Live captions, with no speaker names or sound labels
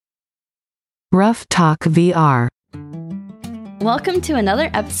Rough Talk VR. Welcome to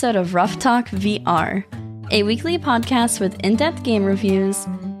another episode of Rough Talk VR, a weekly podcast with in-depth game reviews,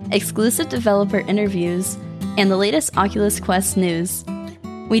 exclusive developer interviews, and the latest Oculus Quest news.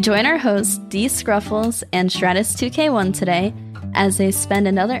 We join our hosts D Scruffles and Stratus2K1 today as they spend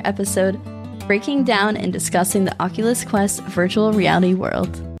another episode breaking down and discussing the Oculus Quest virtual reality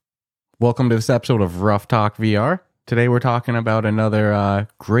world. Welcome to this episode of Rough Talk VR. Today we're talking about another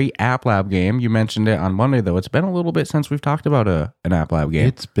great App Lab game. You mentioned it on Monday, though. It's been a little bit since we've talked about an App Lab game.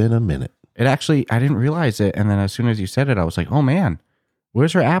 It's been a minute. It actually, I didn't realize it, and then as soon as you said it, I was like, oh man,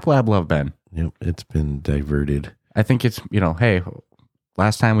 where's our App Lab love been? Yep, it's been diverted. I think it's, hey,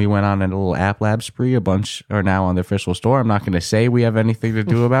 last time we went on a little App Lab spree, a bunch are now on the official store. I'm not going to say we have anything to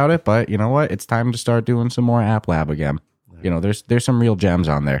do about it, but you know what? It's time to start doing some more App Lab again. There's some real gems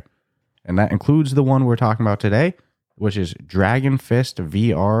on there, and that includes the one we're talking about today, which is Dragon Fist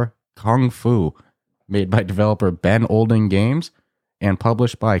VR Kung Fu, made by developer Ben Olding Games and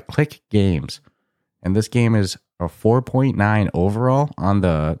published by Click Games. And this game is a 4.9 overall on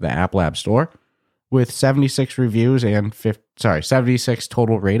the App Lab store, with 76 reviews and 76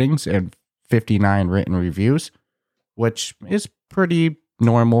 total ratings and 59 written reviews, which is pretty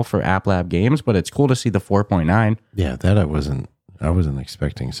normal for App Lab games, but it's cool to see the 4.9. Yeah, that I wasn't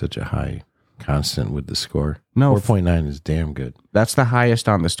expecting such a high constant with the score. No, 4.9 is damn good. That's the highest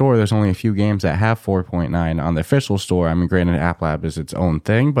on the store. There's only a few games that have 4.9 on the official store. I mean, granted, App Lab is its own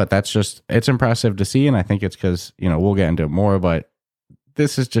thing, but it's impressive to see, and I think it's because, we'll get into it more, but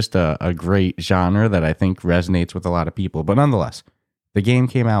this is just a great genre that I think resonates with a lot of people. But nonetheless, the game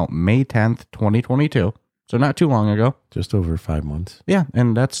came out May 10th, 2022, so not too long ago. Just over 5 months. Yeah,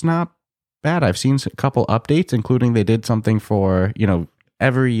 and that's not bad. I've seen a couple updates, including they did something for,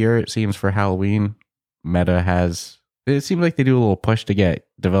 every year, it seems, for Halloween, it seems like they do a little push to get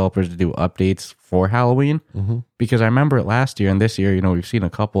developers to do updates for Halloween. Mm-hmm. Because I remember it last year and this year, we've seen a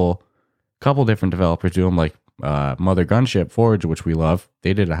couple different developers do them, like Mother Gunship Forge, which we love.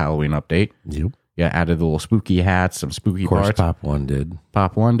 They did a Halloween update. Yep. Yeah, added the little spooky hats, some spooky parts. Of course, Pop One did.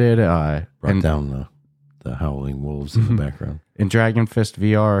 Brought down the howling wolves in the background. In Dragon Fist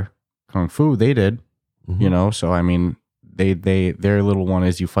VR Kung Fu, they did, so I mean, their little one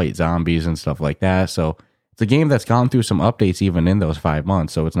is you fight zombies and stuff like that. So it's a game that's gone through some updates even in those 5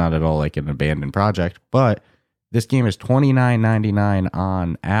 months. So it's not at all like an abandoned project. But this game is $29.99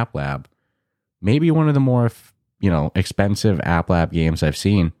 on App Lab. Maybe one of the more expensive App Lab games I've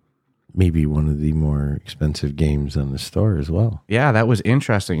seen. Maybe one of the more expensive games on the store as well. Yeah, that was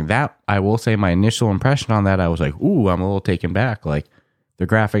interesting. That, I will say, my initial impression on that, I was like, ooh, I'm a little taken back. Like, the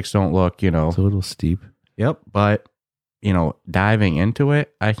graphics don't look, It's a little steep. Yep, but diving into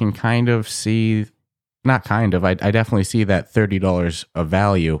it, I can kind of see, I definitely see that $30 of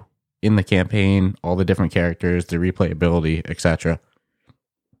value in the campaign, all the different characters, the replayability, etc.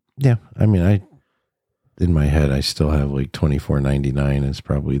 Yeah, I mean, in my head, I still have like $24.99 is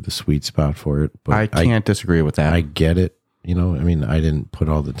probably the sweet spot for it. But I can't disagree with that. I get it. I mean, I didn't put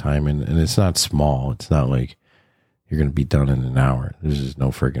all the time in, and it's not small. It's not like you're going to be done in an hour. There's just no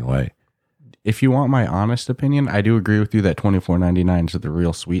friggin' way. If you want my honest opinion, I do agree with you that $24.99 is the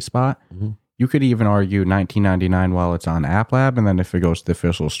real sweet spot. Mm-hmm. You could even argue $19.99 while it's on App Lab, and then if it goes to the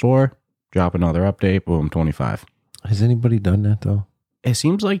official store, drop another update, boom, $25. Has anybody done that though? It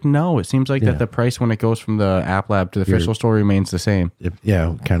seems like no. It seems like that the price when it goes from the App Lab to the official store remains the same.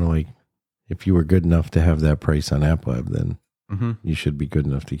 Kind of like if you were good enough to have that price on App Lab, then you should be good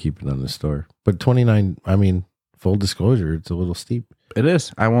enough to keep it on the store. But $29, I mean, full disclosure, it's a little steep. It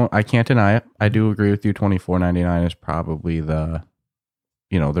is. I can't deny it. I do agree with you. $24.99 is probably the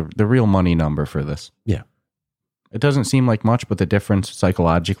real money number for this. Yeah. It doesn't seem like much, but the difference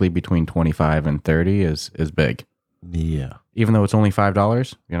psychologically between 25 and 30 is big. Yeah. Even though it's only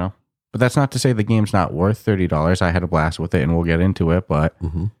 $5, But that's not to say the game's not worth $30. I had a blast with it and we'll get into it, but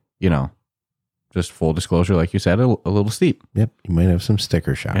just full disclosure, like you said, a little steep. Yep. You might have some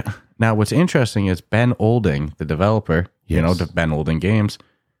sticker shock. Yeah. Now, what's interesting is Ben Olding, the developer, Ben Olding Games.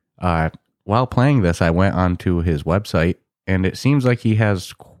 While playing this, I went onto his website, and it seems like he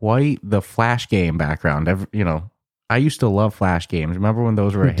has quite the Flash game background. I used to love Flash games. Remember when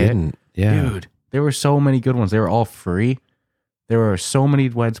those were a hit? Yeah. Dude, there were so many good ones. They were all free. There were so many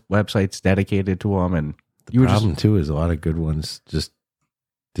websites dedicated to them. And the problem, too, is a lot of good ones just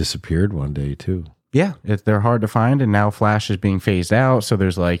disappeared one day, too. Yeah, they're hard to find, and now Flash is being phased out, so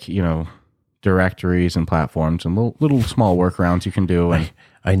there's directories and platforms and little small workarounds you can do. And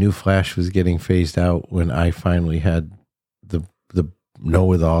I knew Flash was getting phased out when I finally had the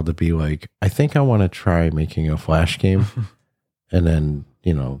know-it-all to be like, I think I want to try making a Flash game. And then,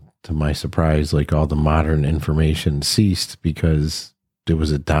 to my surprise, like all the modern information ceased because it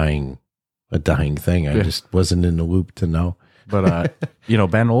was a dying thing. I just wasn't in the loop to know. But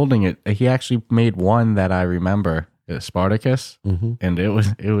Ben Olding, he actually made one that I remember, Spartacus, and it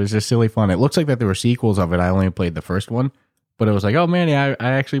was just silly fun. It looks like that there were sequels of it. I only played the first one, but it was like, oh man, yeah,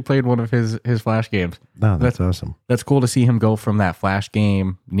 I actually played one of his Flash games. No, that's awesome. That's cool to see him go from that Flash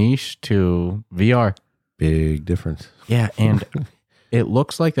game niche to VR. Big difference. Yeah, and it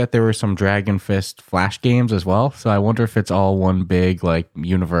looks like that there were some Dragon Fist Flash games as well. So I wonder if it's all one big like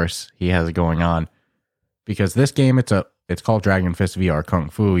universe he has going on. Because this game, it's called Dragon Fist VR Kung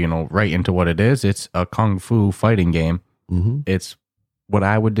Fu. Right into what it is. It's a kung fu fighting game. It's what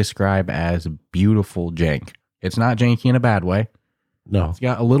I would describe as beautiful jank. It's not janky in a bad way. No, it's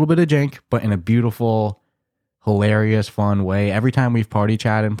got a little bit of jank, but in a beautiful, hilarious, fun way. Every time we've party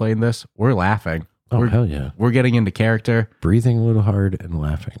chatted and played this, we're laughing. Oh, hell yeah. We're getting into character. Breathing a little hard and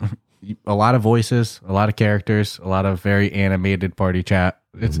laughing. A lot of voices, a lot of characters, a lot of very animated party chat.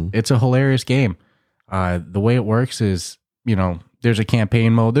 It's a hilarious game. The way it works is, there's a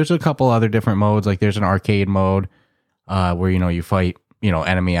campaign mode. There's a couple other different modes. Like there's an arcade mode where, you fight,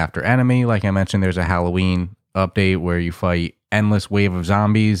 enemy after enemy. Like I mentioned, there's a Halloween update where you fight endless wave of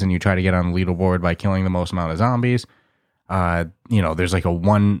zombies and you try to get on the leaderboard by killing the most amount of zombies. There's like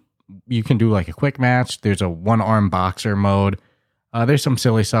you can do like a quick match. There's a one-arm boxer mode. There's some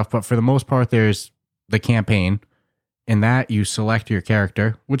silly stuff, but for the most part, there's the campaign. In that, you select your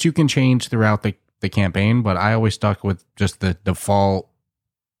character, which you can change throughout the campaign, but I always stuck with just the default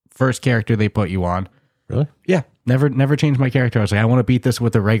first character they put you on. Really? Yeah. Never changed my character. I was like, I want to beat this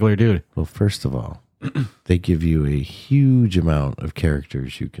with a regular dude. Well, first of all, they give you a huge amount of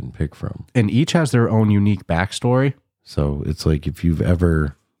characters you can pick from. And each has their own unique backstory. So it's like if you've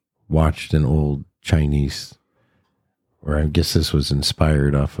ever watched an old Chinese, or I guess this was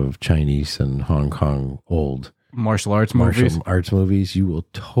inspired off of Chinese and Hong Kong old martial arts movies, you will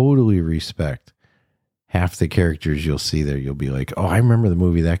totally respect half the characters you'll see there. You'll be like, oh, I remember the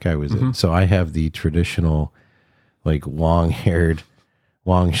movie that guy was in. So I have the traditional, like long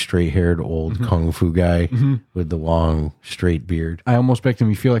straight haired old kung fu guy with the long straight beard. I almost picked him.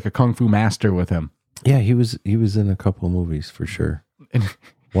 You feel like a kung fu master with him. Yeah, he was in a couple of movies for sure.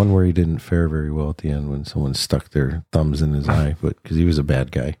 One where he didn't fare very well at the end when someone stuck their thumbs in his eye, but because he was a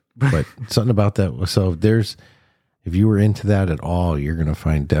bad guy. But something about that. So if you were into that at all, you're going to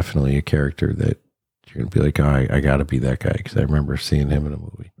find definitely a character that you're going to be like, oh, I got to be that guy because I remember seeing him in a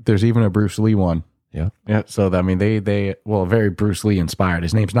movie. There's even a Bruce Lee one. Yeah. Yeah. So, they very Bruce Lee inspired.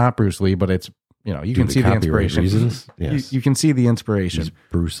 His name's not Bruce Lee, but it's, you can see the inspiration. Reasons? Yes. You can see the inspiration. He's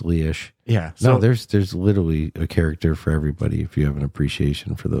Bruce Lee-ish. Yeah. So, no, there's literally a character for everybody if you have an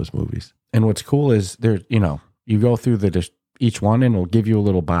appreciation for those movies. And what's cool is you go through each one and it'll give you a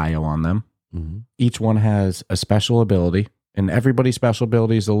little bio on them. Each one has a special ability, and everybody's special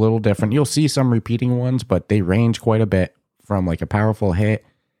ability is a little different. You'll see some repeating ones, but they range quite a bit from like a powerful hit.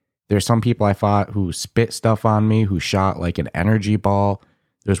 There's some people I fought who spit stuff on me, who shot like an energy ball.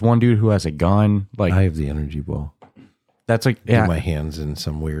 There's one dude who has a gun. Like I have the energy ball. That's like, yeah. My hands in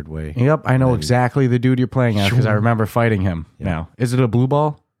some weird way. Yep. I know exactly the dude you're playing as because I remember fighting him now. Is it a blue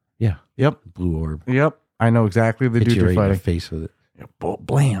ball? Yeah. Yep. Blue orb. Yep. I know exactly the dude you're right fighting. In the face with it.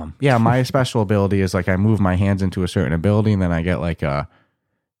 Blam. Yeah, my special ability is like I move my hands into a certain ability and then I get like a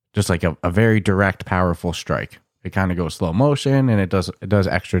very direct, powerful strike. It kind of goes slow motion and it does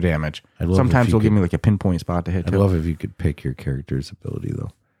extra damage. Sometimes it'll give me like a pinpoint spot to hit. I'd love if you could pick your character's ability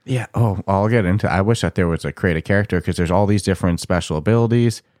though. Yeah. Oh, I'll get into it. I wish that there was a create a character because there's all these different special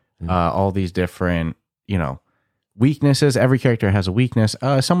abilities, all these different, weaknesses. Every character has a weakness.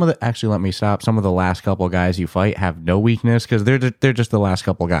 Some of the last couple guys you fight have no weakness because they're just the last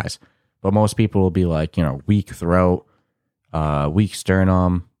couple guys. But most people will be like, weak throat, weak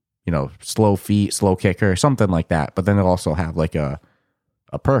sternum, slow feet, slow kicker, something like that. But then they'll also have like a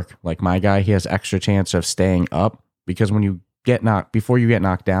perk. Like my guy, he has extra chance of staying up because when you before you get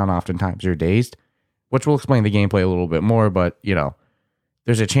knocked down, oftentimes you're dazed, which will explain the gameplay a little bit more. But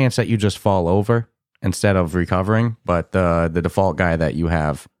there's a chance that you just fall over instead of recovering, but the default guy that you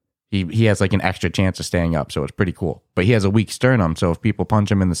have, he has like an extra chance of staying up, so it's pretty cool. But he has a weak sternum, so if people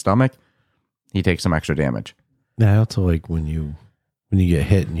punch him in the stomach, he takes some extra damage. Yeah, I also like when you get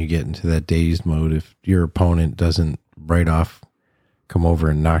hit and you get into that dazed mode, if your opponent doesn't right off come over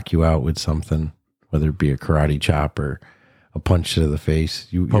and knock you out with something, whether it be a karate chop or a punch to the face,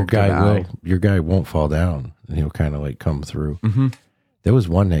 your guy won't fall down and he'll kind of like come through. There was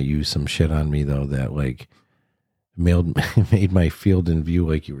one that used some shit on me though that like made my field in view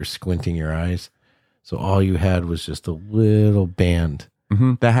like you were squinting your eyes. So all you had was just a little band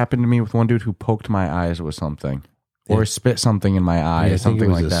That happened to me with one dude who poked my eyes with something. Or spit something in my eye, Yeah, I or think something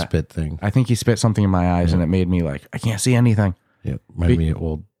it was like a that. spit thing. I think he spit something in my eyes, and it made me like, I can't see anything. Yeah, reminded me of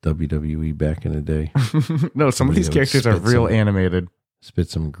old WWE back in the day. No, some of these Somebody would characters are spit real some- animated. Spit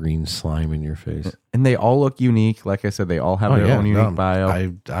some green slime in your face. And they all look unique. Like I said, they all have their own unique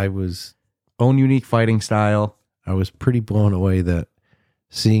bio, I was own unique fighting style. I was pretty blown away that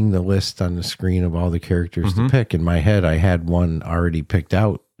seeing the list on the screen of all the characters to pick. In my head, I had one already picked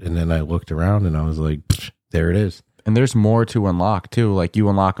out, and then I looked around and I was like, there it is. And there's more to unlock too. Like you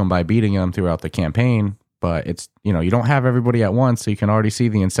unlock them by beating them throughout the campaign, but it's, you know, you don't have everybody at once, so you can already see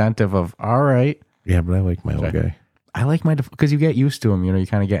the incentive of, all right, Yeah, but I like my old guy. I like my, because you get used to them, you know, you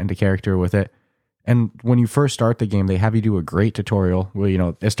kind of get into character with it. And when you first start the game, they have you do a great tutorial where, you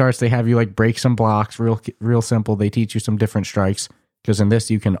know, it starts, they have you like break some blocks, real simple. They teach you some different strikes, because in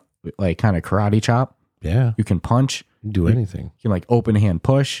this you can like kind of karate chop. Yeah, You can punch. do anything. You can like open hand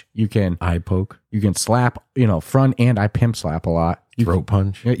push. You can Eye poke, slap, you know, front, and I pimp slap a lot. You throat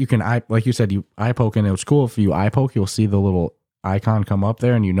punch. can, you can eye, like you said, you eye poke, and it was cool. If you eye poke, you'll see the little icon come up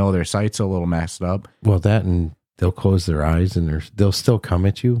there, and you know their sight's a little messed up. Well, that, and they'll close their eyes and they'll still come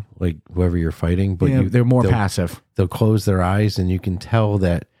at you, like whoever you're fighting, but Yeah, they're more they'll- passive. They'll close their eyes and you can tell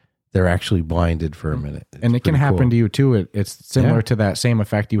that they're actually blinded for a minute. And it can happen to you too. It's similar to that same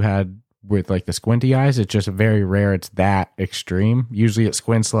effect you had with like the squinty eyes. It's just very rare it's that extreme. Usually it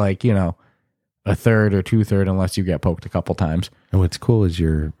squints like, you know, a third or 2/3 unless you get poked a couple times. And what's cool is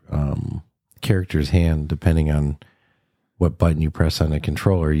your character's hand, depending on what button you press on the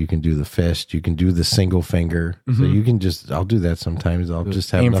controller, you can do the fist, you can do the single finger. So you can I'll do that sometimes. I'll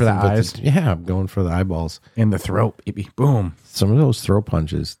just have aim for the nothing but eyes. yeah, I'm going for the eyeballs. In the throat, baby. Boom. Some of those throw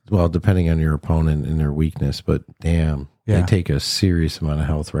punches, well, depending on your opponent and their weakness, but damn, they Yeah. take a serious amount of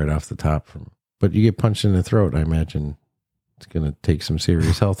health right off the top. But you get punched in the throat, I imagine it's going to take some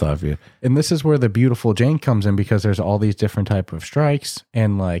serious health off you. And this is where the beautiful Jane comes in, because there's all these different type of strikes,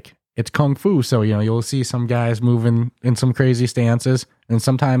 and like it's kung fu. So, you know, you'll see some guys moving in some crazy stances, and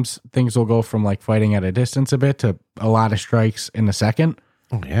sometimes things will go from like fighting at a distance a bit to a lot of strikes in a second.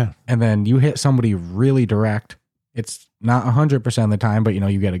 Oh, yeah. And then you hit somebody really direct. It's not 100% of the time, but you know,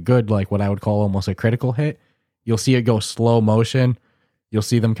 you get a good, like what I would call almost a critical hit. You'll see it go slow motion. You'll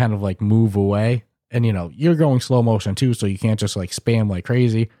see them kind of like move away, and you know, you're going slow motion too, so you can't just like spam like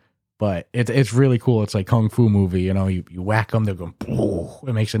crazy. But it's really cool. It's like kung fu movie, you know, you whack them, they're going,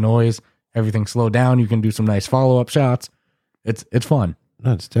 it makes a noise. Everything slowed down. You can do some nice follow-up shots. It's fun.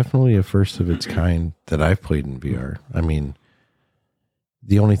 No, it's definitely a first of its kind that I've played in VR. I mean,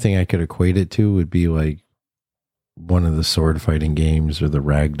 the only thing I could equate it to would be like one of the sword fighting games or the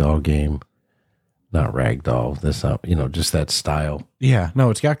ragdoll game. Not ragdoll. That's not, you know, just that style. Yeah,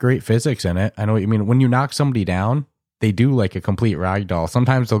 no, it's got great physics in it. I know what you mean. When you knock somebody down, they do like a complete ragdoll.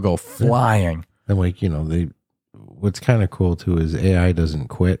 Sometimes they'll go flying. And like, you know, what's kind of cool too is AI doesn't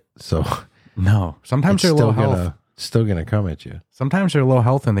quit. So No, sometimes it's they're low health. still gonna come at you. Sometimes they're low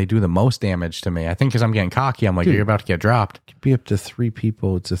health and they do the most damage to me. I think because I'm getting cocky, I'm like, Dude. you're about to get dropped. It could be up to 3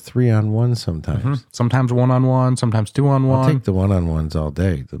 people. It's a 3-on-1 sometimes. Sometimes 1-on-1, sometimes 2-on-1. I'll take the 1-on-1s all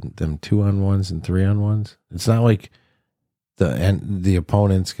day. Them 2-on-1s and 3-on-1s. It's not like the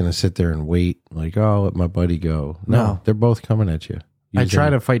opponent's gonna sit there and wait. Like, oh, I'll let my buddy go. No, they're both coming at you. I try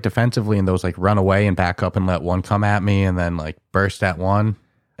to fight defensively and those like run away and back up and let one come at me and then like burst at one.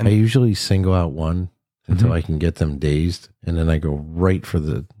 I usually single out one until I can get them dazed, and then I go right for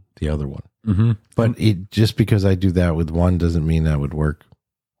the other one. Mm-hmm. But just because I do that with one doesn't mean that would work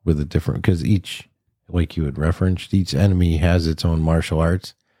with a different, because each, like you had referenced, each enemy has its own martial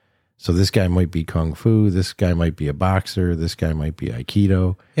arts. So this guy might be kung fu, this guy might be a boxer, this guy might be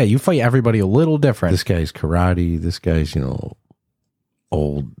aikido. Yeah, you fight everybody a little different. This guy's karate, this guy's, you know,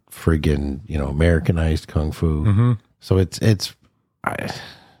 old friggin', you know, Americanized kung fu. Mm-hmm. So it's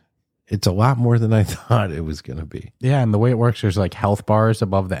a lot more than I thought it was going to be. Yeah, and the way it works, there's like health bars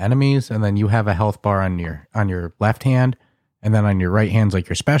above the enemies, and then you have a health bar on your left hand, and then on your right hand's like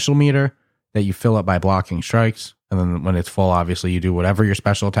your special meter that you fill up by blocking strikes. And then when it's full, obviously you do whatever your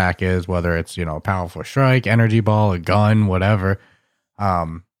special attack is, whether it's, you know, a powerful strike, energy ball, a gun, whatever.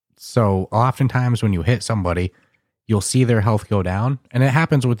 So oftentimes when you hit somebody, you'll see their health go down, and it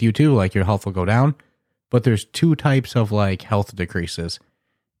happens with you too. Like your health will go down, but there's 2 types of like health decreases.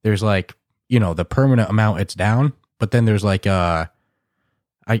 There's like, you know, the permanent amount it's down, but then there's like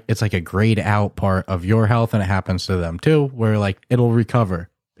it's like a grayed out part of your health, and it happens to them too, where like it'll recover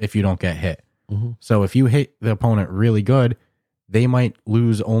if you don't get hit. Mm-hmm. So if you hit the opponent really good, they might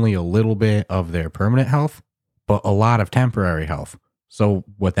lose only a little bit of their permanent health, but a lot of temporary health. So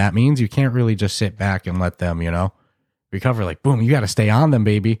what that means, you can't really just sit back and let them, you know, recover, like, boom, you got to stay on them,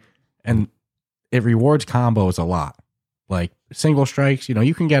 baby. And it rewards combos a lot. Like single strikes,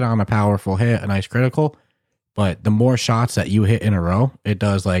 you can get on a powerful hit, a nice critical, but the more shots that you hit in a row, it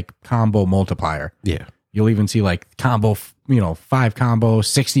does like combo multiplier. Yeah. You'll even see like combo, 5 combos,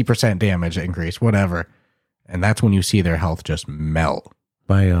 60% damage increase, whatever. And that's when you see their health just melt.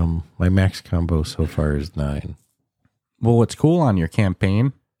 My max combo so far is 9. Well, what's cool on your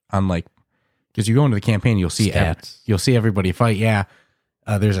campaign, because you go into the campaign, you'll see Stats. you'll see everybody fight. Yeah.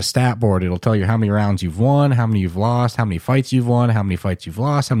 There's a stat board. It'll tell you how many rounds you've won, how many you've lost, how many fights you've won, how many fights you've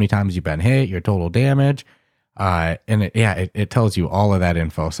lost, how many times you've been hit, your total damage. And it tells you all of that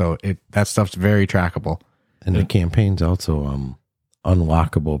info. So that stuff's very trackable. And the campaign's also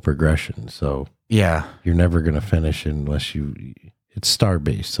unlockable progression. So yeah, you're never going to finish unless it's star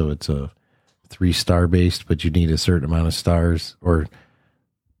based. So it's a 3-star based, but you need a certain amount of stars or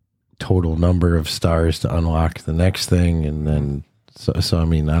total number of stars to unlock the next thing. And then, so I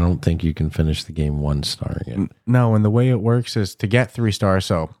mean, I don't think you can finish the game 1-starring it. No, and the way it works is to get 3 stars.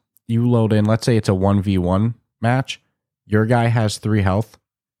 So you load in, let's say it's a 1v1 match. Your guy has 3 health,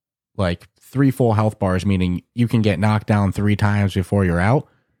 like 3 full health bars, meaning you can get knocked down 3 times before you're out.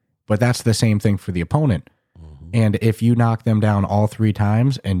 But that's the same thing for the opponent. Mm-hmm. And if you knock them down all 3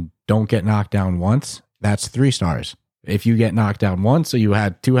 times and don't get knocked down once, that's 3 stars. If you get knocked down once, so you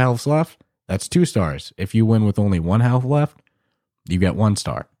had 2 healths left, that's 2 stars. If you win with only 1 health left, you get 1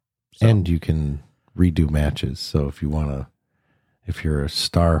 star. So, and you can redo matches. So if you're a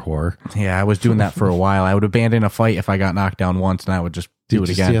star whore. Yeah, I was doing that for a while. I would abandon a fight if I got knocked down once, and I would just do it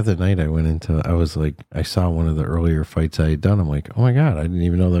again. The other night I saw one of the earlier fights I had done. I'm like, oh my God, I didn't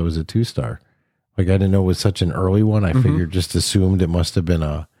even know that was a 2-star. Like I didn't know it was such an early one. I figured, just assumed it must have been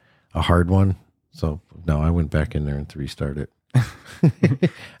a hard one. So no, I went back in there and 3-starred it.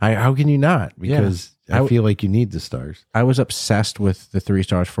 How can you not? Because I feel like you need the stars. I was obsessed with the 3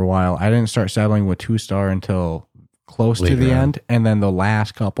 stars for a while. I didn't start settling with 2-star until close to the end. And then the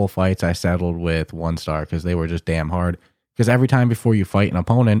last couple fights I settled with 1-star because they were just damn hard. Because every time before you fight an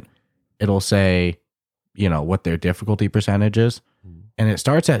opponent, it'll say, what their difficulty percentage is. And it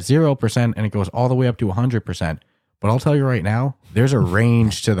starts at 0% and it goes all the way up to 100%. But I'll tell you right now, there's a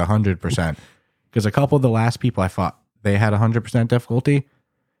range to the 100%. Because a couple of the last people I fought, they had 100% difficulty.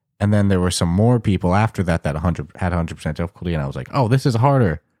 And then there were some more people after that had 100% difficulty. And I was like, oh, this is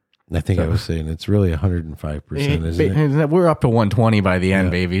harder. I think I was saying it's really 105%, isn't it? We're up to 120 by the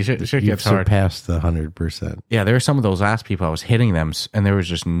end, baby. Shit gets hard. Surpassed the 100%. Yeah, there were some of those last people I was hitting them, and there was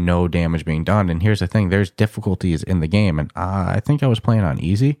just no damage being done. And here's the thing: there's difficulties in the game, and I think I was playing on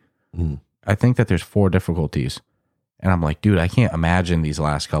easy. I think that there's 4 difficulties, and I'm like, dude, I can't imagine these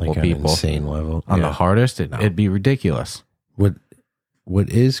last couple like people insane level on the hardest. It'd be ridiculous. What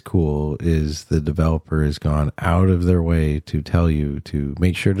is cool is the developer has gone out of their way to tell you to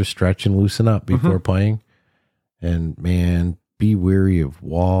make sure to stretch and loosen up before playing. And man, be wary of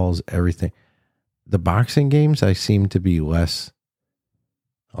walls, everything. The boxing games, I seem to be less,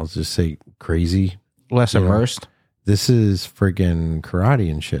 I'll just say crazy. Less immersed. This is friggin'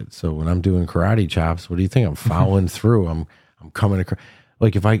 karate and shit. So when I'm doing karate chops, what do you think? I'm fouling through. I'm coming across.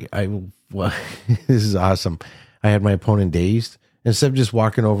 Like if well, this is awesome. I had my opponent dazed. Instead of just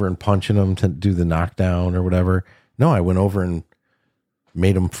walking over and punching them to do the knockdown or whatever, no, I went over and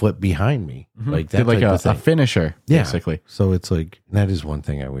made them flip behind me. Like that, like a finisher, basically. So it's like that is one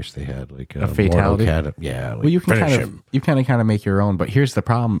thing I wish they had, like a fatality. Like well, you can kind of make your own. But here's the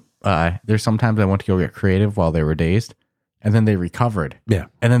problem: there's sometimes I went to go get creative while they were dazed, and then they recovered. Yeah,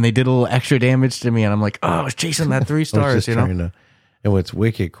 and then they did a little extra damage to me, and I'm like, oh, I was chasing that 3 stars, And what's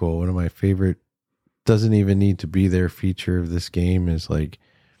wicked cool, one of my favorite. Doesn't even need to be their feature of this game is like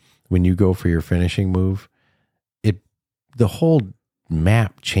when you go for your finishing move, the whole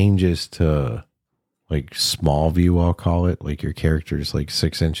map changes to like small view, I'll call it. Like your character is like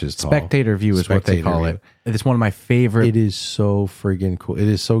 6 inches tall. Spectator view is what they call it. It's one of my favorite. It is so friggin' cool. It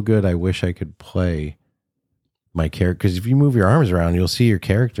is so good. I wish I could play my character because if you move your arms around, you'll see your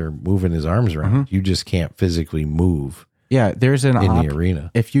character moving his arms around. You just can't physically move. Yeah, there's an in the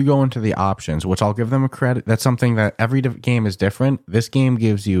arena. If you go into the options, which I'll give them a credit, that's something that every game is different. This game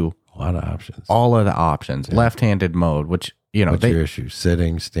gives you a lot of options. All of the options. Yeah. Left-handed mode, which what's your issue?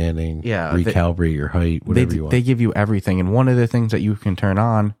 Sitting, standing, recalibrate your height, whatever you want. They give you everything, and one of the things that you can turn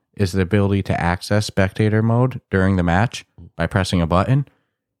on is the ability to access spectator mode during the match by pressing a button.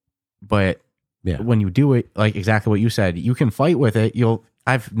 But when you do it, like exactly what you said, you can fight with it.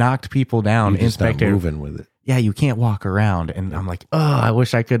 I've knocked people down in spectator. Not moving with it. Yeah, you can't walk around, and I'm like, oh, I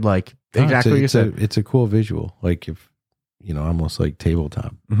wish I could exactly what you said. It's a cool visual, like if almost like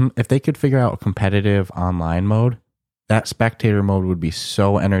tabletop. If they could figure out a competitive online mode, that spectator mode would be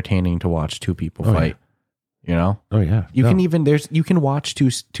so entertaining to watch two people fight. You know? Oh yeah. You can watch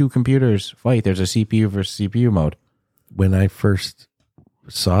two computers fight. There's a CPU versus CPU mode. When I first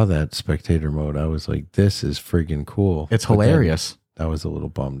saw that spectator mode, I was like, this is friggin' cool. It's hilarious. I was a little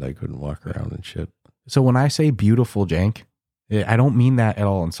bummed I couldn't walk around and shit. So when I say beautiful jank, I don't mean that at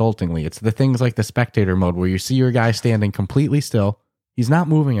all insultingly. It's the things like the spectator mode where you see your guy standing completely still. He's not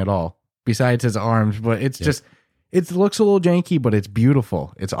moving at all besides his arms, but it's just, it looks a little janky, but it's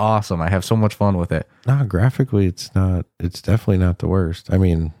beautiful. It's awesome. I have so much fun with it. No, graphically, it's definitely not the worst. I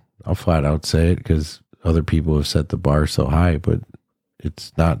mean, I'll flat out say it because other people have set the bar so high, but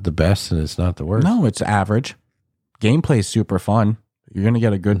it's not the best and it's not the worst. No, it's average. Gameplay's super fun. You're going to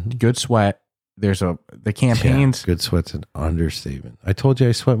get a good sweat. There's the campaigns. Good sweat's an understatement. I told you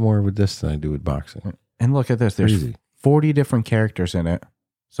I sweat more with this than I do with boxing. And look at this. There's Crazy. 40 different characters in it.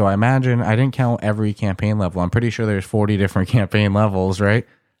 So I imagine, I didn't count every campaign level. I'm pretty sure there's 40 different campaign levels, right?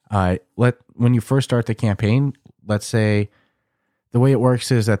 When you first start the campaign, let's say the way it works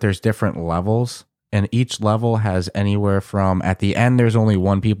is that there's different levels, and each level has anywhere from, at the end, there's only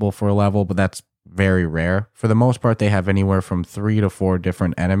one people for a level, but that's very rare. For the most part, they have anywhere from 3 to 4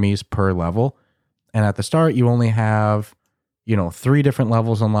 different enemies per level. And at the start, you only have, 3 different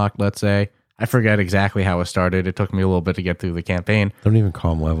levels unlocked, let's say. I forget exactly how it started. It took me a little bit to get through the campaign. Don't even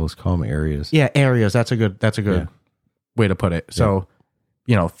call them levels, call them areas. Yeah, areas. That's a good way to put it. So,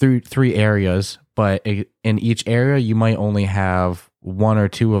 3 areas, but in each area, you might only have 1 or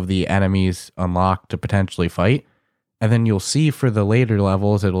 2 of the enemies unlocked to potentially fight. And then you'll see for the later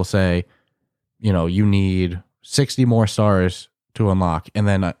levels, it'll say, you need 60 more stars to unlock. And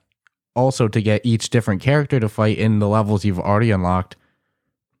then also to get each different character to fight in the levels you've already unlocked,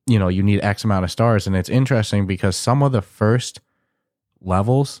 you need X amount of stars. And it's interesting because some of the first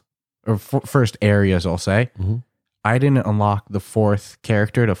levels, or first areas, I'll say, I didn't unlock the 4th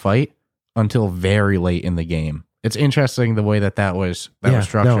character to fight until very late in the game. It's interesting the way that was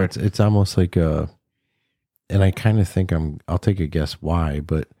structured. No, it's almost like and I kind of think I'll take a guess why,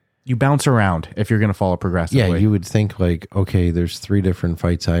 but you bounce around if you're going to follow progressively. Yeah, you would think like, okay, there's 3 different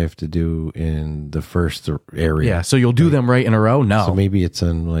fights I have to do in the first area. Yeah, so you'll do them right in a row? No. So maybe it's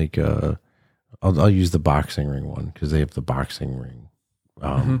in like, I'll use the boxing ring one because they have the boxing ring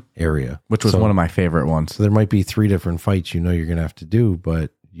area. Which was one of my favorite ones. So there might be 3 different fights you're going to have to do,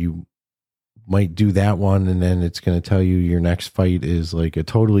 but you might do that one and then it's going to tell you your next fight is like a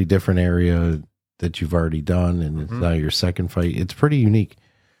totally different area that you've already done and it's now your second fight. It's pretty unique.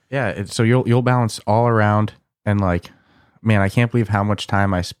 Yeah, so you'll bounce all around, and like, man, I can't believe how much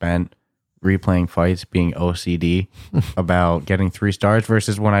time I spent replaying fights being OCD about getting 3 stars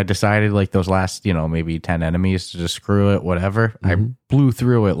versus when I decided like those last, maybe 10 enemies to just screw it, whatever. I blew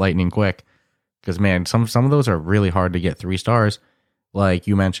through it lightning quick because, man, some of those are really hard to get 3 stars. Like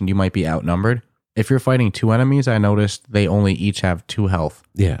you mentioned, you might be outnumbered. If you're fighting 2 enemies, I noticed they only each have 2 health.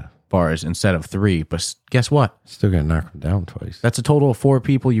 Yeah. Bars instead of 3, but guess what? Still gotta knock them down twice. That's a total of 4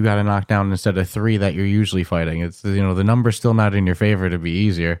 people you got to knock down instead of 3 that you're usually fighting. It's the number's still not in your favor to be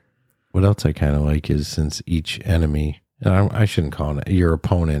easier. What else I kind of like is since each enemy, and I shouldn't call it your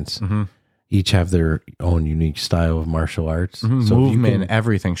opponents, each have their own unique style of martial arts. So movement,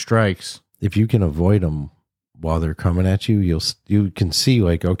 everything, strikes. If you can avoid them while they're coming at you, you can see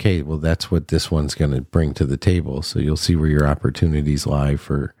like, okay, well that's what this one's going to bring to the table. So you'll see where your opportunities lie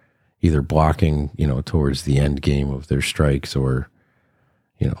for either blocking, towards the end game of their strikes or,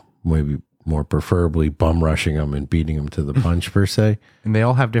 maybe more preferably bum rushing them and beating them to the punch per se. And they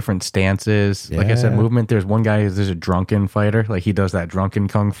all have different stances. Yeah. Like I said, movement. There's one guy, there's a drunken fighter. Like he does that drunken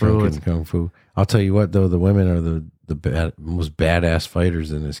kung fu. Kung fu. I'll tell you what though, the women are the most badass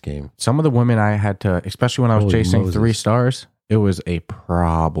fighters in this game. Some of the women I had to, especially when I was chasing 3 stars, it was a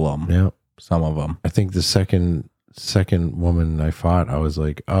problem. Yeah. Some of them. I think the second woman I fought, I was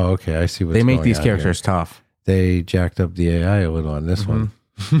like, oh, okay, I see what's going on. They make these characters tough. They jacked up the AI a little on this one.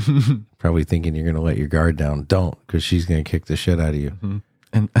 Probably thinking you're going to let your guard down. Don't, because she's going to kick the shit out of you.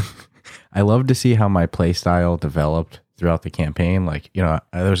 And I love to see how my play style developed throughout the campaign. Like, there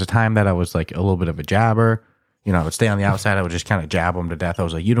was a time that I was like a little bit of a jabber. I would stay on the outside. I would just kind of jab them to death. I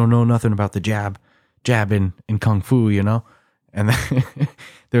was like, you don't know nothing about the jab in kung fu, And then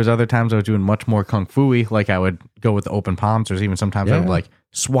there's other times I was doing much more kung fu-y. Like I would go with the open palms. There's even sometimes I would like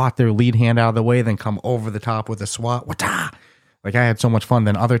swat their lead hand out of the way, then come over the top with a swat. Wata! Like I had so much fun.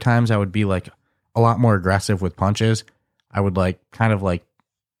 Then other times I would be like a lot more aggressive with punches. I would like kind of like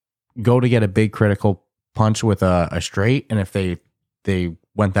go to get a big critical punch with a straight. And if they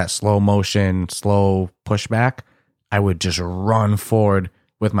went that slow motion, slow pushback, I would just run forward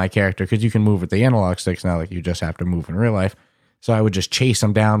with my character because you can move with the analog sticks now, like you just have to move in real life. So I would just chase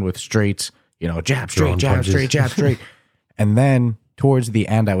them down with straights, jab, straight, jab, punches. straight, jab, straight. And then towards the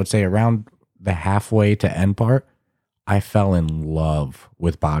end, I would say around the halfway to end part, I fell in love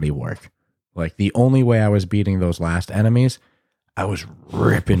with body work. Like the only way I was beating those last enemies, I was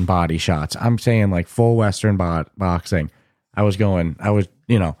ripping body shots. I'm saying like full Western boxing. I was,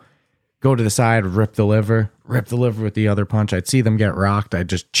 go to the side, rip the liver with the other punch. I'd see them get rocked. I'd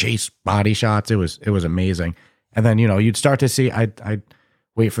just chase body shots. It was amazing. And then, you'd start to see, I'd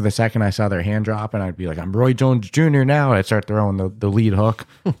wait for the second I saw their hand drop and I'd be like, I'm Roy Jones Jr. now. I'd start throwing the lead hook.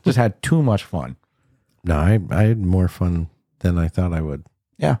 Just had too much fun. No, I had more fun than I thought I would.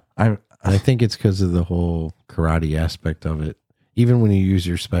 Yeah. I think it's because of the whole karate aspect of it. Even when you use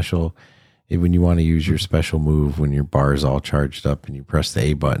your special, when you want to use your special move, when your bar is all charged up and you press the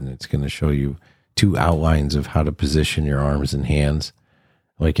A button, it's going to show you 2 outlines of how to position your arms and hands.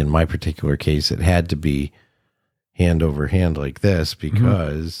 Like in my particular case, it had to be hand over hand like this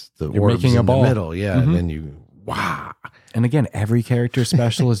because the You're orb's making a in ball. the middle. Yeah. And then you, wow. And again, every character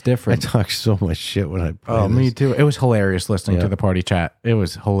special is I different. talk so much shit when I play Oh, this. me too. It was hilarious listening Yeah. to the party chat. It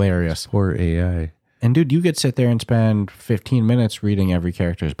was hilarious. Poor AI. And dude, you could sit there and spend 15 minutes reading every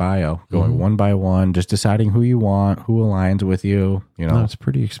character's bio, going one by one, just deciding who you want, who aligns with you, No, it's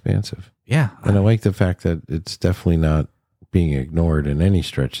pretty expansive. Yeah. And I like the fact that it's definitely not being ignored in any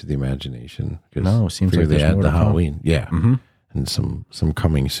stretch of the imagination. 'Cause No, it seems figure like they there's add more the to come. Halloween. Yeah. Mm-hmm. And some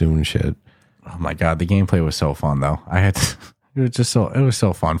coming soon shit. Oh my God. The gameplay was so fun though. It was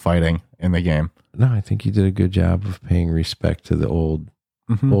so fun fighting in the game. No, I think you did a good job of paying respect to the old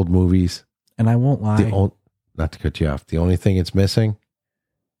Mhm. old movies. And I won't lie. Not to cut you off. The only thing it's missing,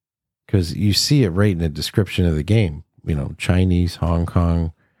 because you see it right in the description of the game, Chinese, Hong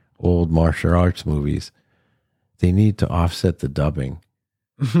Kong, old martial arts movies, they need to offset the dubbing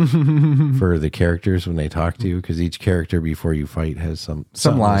for the characters when they talk to you, because each character before you fight has some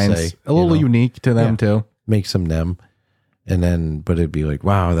lines, to say, a little unique to them Yeah. too. Make them. And then, but it'd be like,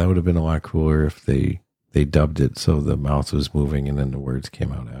 wow, that would have been a lot cooler if they dubbed it so the mouth was moving and then the words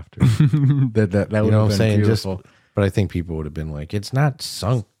came out after. that would You know what have I'm been saying? beautiful. But I think people would have been like, it's not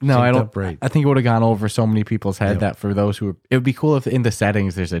sunk. No, I synced don't. up right. I think it would have gone over so many people's head Yeah. that for those who, it would be cool if in the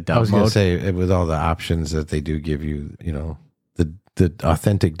settings there's a dub I was going mode. to say, with all the options that they do give you, the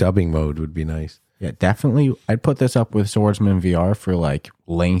authentic dubbing mode would be nice. Yeah, definitely. I'd put this up with Swordsman VR for like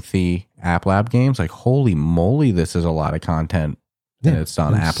lengthy App Lab games. Like, holy moly, this is a lot of content. And it's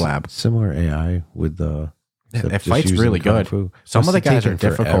on App Lab. Similar AI with the. except it just fights using really Kung good. Fu. Some Must of the have guys taken are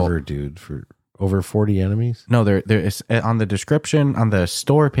difficult. forever, dude, for over 40 enemies. No, there is on the description on the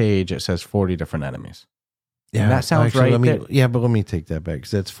store page. It says 40 different enemies. Yeah, that sounds right. But let me take that back,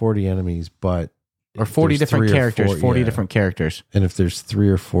 because that's 40 enemies, but Or 40 there's different 3 or characters. 4 40 yeah. different characters. And if there's 3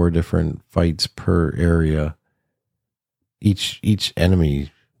 or 4 different fights per area, each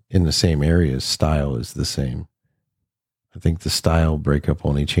enemy in the same area's style is the same. I think the style breakup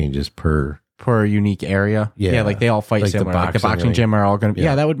only changes per. Unique area. Yeah. Like they all fight Like the similar. Like the boxing boxing ring. gym are all going to be. Yeah.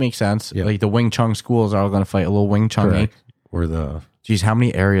 Yeah, that would make sense. Yeah. Like the Wing Chun schools are all going to fight a little Wing Chun. Correct. Or the. Geez, how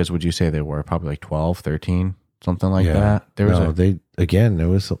many areas would you say there were? Probably like 12, 13, something like that. There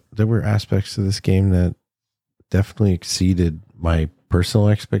was there were aspects to this game that definitely exceeded my personal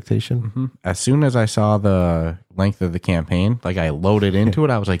expectation. Mhm. As soon as I saw the length of the campaign, like I loaded into it,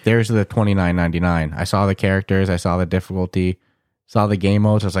 I was like, there's the $29.99. I saw the characters, I saw the difficulty, saw the game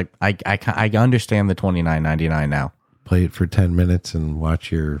modes. I was like, I understand the $29.99 now. Play it for 10 minutes and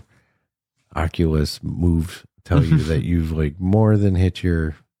watch your Oculus move tell you that you've like more than hit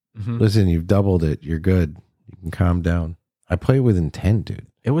your. Listen, you've doubled it. You're good. You can calm down. I play with intent, dude.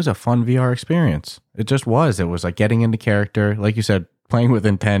 It was a fun VR experience. It just was. It was like getting into character. Like you said, playing with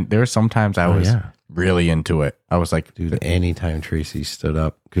intent. There were sometimes I was really into it. I was like, Dude, anytime Tracy stood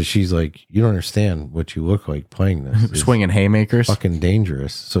up, because she's like, you don't understand what you look like playing this. It's swinging haymakers. fucking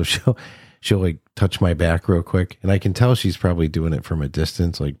dangerous. So she'll like touch my back real quick, and I can tell she's probably doing it from a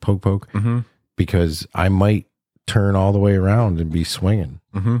distance, like poke, because I might turn all the way around and be swinging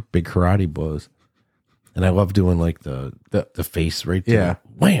big karate blows. And I love doing like the face right to the,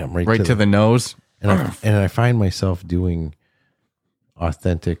 wham, right to the nose. And I find myself doing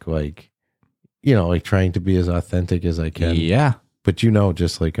authentic, like, like trying to be as authentic as I can. Yeah. But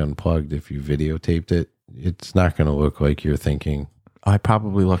just like Unplugged, if you videotaped it, it's not going to look like you're thinking. I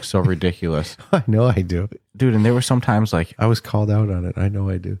probably look so ridiculous. I know I do. Dude, and there were some times like I was called out on it. I know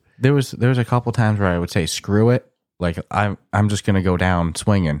I do. there was a couple times where I would say screw it, like I'm just gonna go down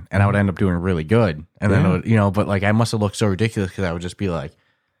swinging, and I would end up doing really good, and then it would, but like I must have looked so ridiculous because I would just be like,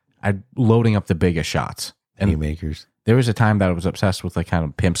 I'm loading up the biggest shots and Haymakers. There was a time that I was obsessed with like kind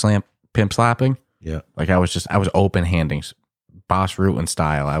of pimp slapping. Yeah. Like I was open handing, Boss Rutan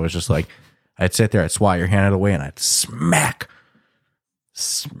style. I was just like, I'd sit there, I'd swat your hand out of the way, and I'd smack.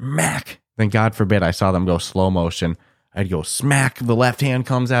 Then God forbid I saw them go slow motion. I'd go smack. The left hand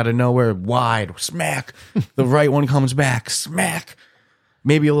comes out of nowhere, wide, smack. The right one comes back, smack.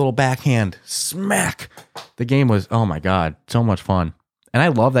 Maybe a little backhand, smack. The game was, oh my God, so much fun. And I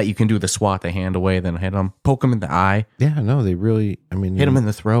love that you can do the swat the hand away, then hit them, poke them in the eye. Yeah, no, they really, I mean, hit them in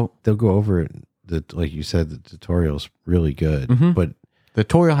the throat. They'll go over it. Like you said, the tutorial's really good. Mm-hmm. But the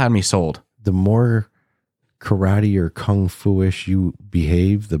tutorial had me sold. The more karate or kung fu-ish you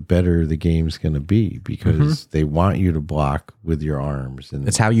behave, the better the game's going to be, because they want you to block with your arms. And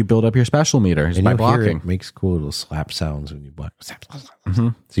it's how you build up your special meter, is by blocking. It makes cool little slap sounds when you block.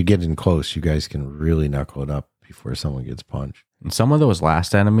 So you get in close, you guys can really knuckle it up before someone gets punched. And some of those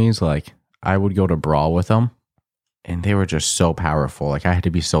last enemies, like I would go to brawl with them, and they were just so powerful. Like I had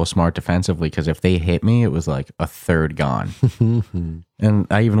to be so smart defensively, because if they hit me, it was like a third gone. And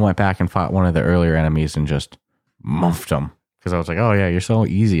I even went back and fought one of the earlier enemies and just muffed them, because I was like, oh yeah, you're so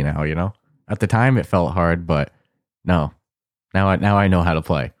easy now, you know? At the time it felt hard, but no. Now I know how to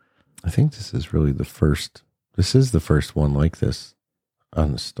play. I think this is really the first one like this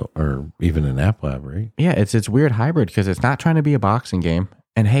on the store, or even an App Lab, right? Yeah, it's weird hybrid, because it's not trying to be a boxing game.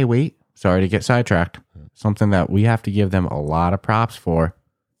 And hey, wait, sorry to get sidetracked. Something that we have to give them a lot of props for.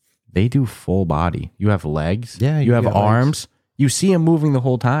 They do full body. You have legs. Yeah, you have arms. Legs. You see him moving the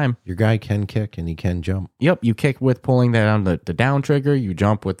whole time. Your guy can kick and he can jump. Yep, you kick with pulling down the down trigger. You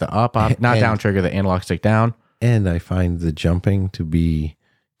jump with the up, not down trigger, the analog stick down. And I find the jumping to be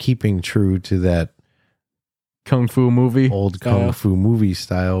keeping true to that Kung Fu movie. Old Kung Fu movie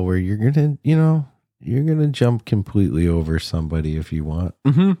style, where you're going to jump completely over somebody if you want,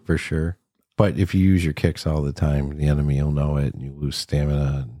 for sure. But if you use your kicks all the time, the enemy will know it, and you lose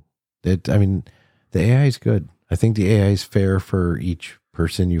stamina. The AI is good. I think the AI is fair for each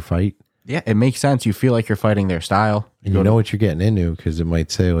person you fight. Yeah, it makes sense. You feel like you're fighting their style. And you know what you're getting into, because it might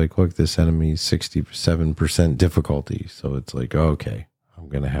say, like, look, this enemy's 67% difficulty. So it's like, oh, okay, I'm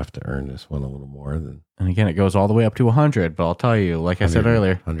going to have to earn this one a little more than. And again, it goes all the way up to 100. But I'll tell you, like I said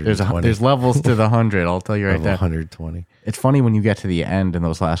earlier, there's levels to the 100. I'll tell you right there. 120. It's funny when you get to the end and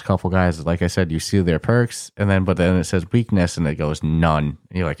those last couple guys, like I said, you see their perks, and then it says weakness, and it goes none.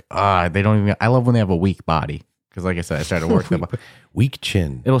 And you're like, they don't even. I love when they have a weak body, because like I said, I started working them. Weak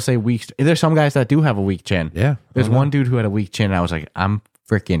chin. It'll say weak. There's some guys that do have a weak chin. Yeah. There's one dude who had a weak chin, and I was like, I'm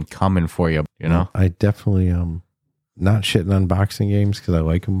freaking coming for you. You know. I definitely not shitting on boxing games, because I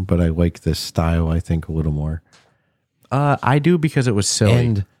like them, but I like this style, I think, a little more. I do, because it was silly.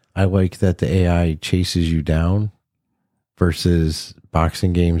 And I like that the AI chases you down, versus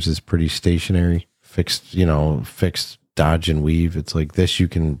boxing games is pretty stationary, fixed dodge and weave. It's like this,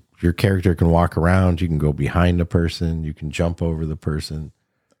 your character can walk around, you can go behind a person, you can jump over the person.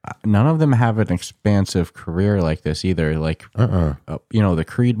 None of them have an expansive career like this either. Like, the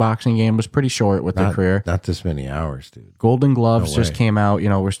Creed boxing game was pretty short with their career. Not this many hours, dude. Golden Gloves just came out.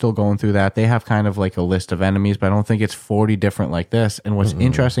 We're still going through that. They have kind of like a list of enemies, but I don't think it's 40 different like this. And what's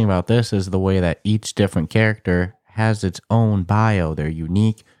interesting about this is the way that each different character has its own bio. They're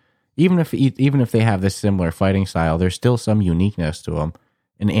unique. Even if they have this similar fighting style, there's still some uniqueness to them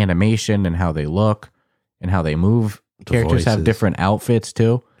in animation and how they look and how they move. Characters have different outfits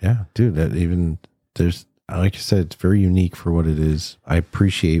too. Yeah, dude. There's, like I said, it's very unique for what it is. I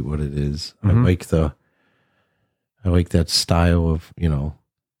appreciate what it is. I like that style of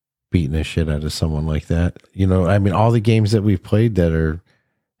beating the shit out of someone like that. All the games that we've played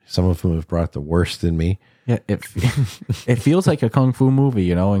some of them have brought the worst in me. Yeah, it feels like a kung fu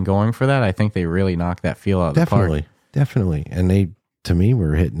movie, and going for that, I think they really knocked that feel out of the park. Definitely. And they, to me,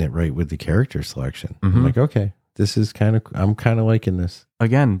 were hitting it right with the character selection. I'm like, okay. I'm kind of liking this.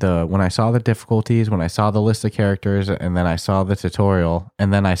 Again, when I saw the difficulties, when I saw the list of characters, and then I saw the tutorial,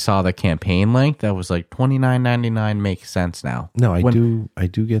 and then I saw the campaign length, that was like $29.99 makes sense now. No, I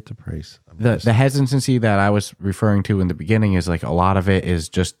do get the price. The hesitancy that I was referring to in the beginning is like a lot of it is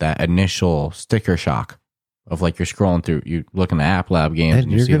just that initial sticker shock of like you're scrolling through, you looking at App Lab games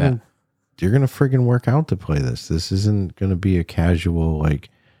and you see that. You're going to friggin' work out to play this. This isn't going to be a casual,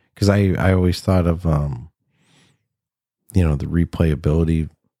 because I always thought of, the replayability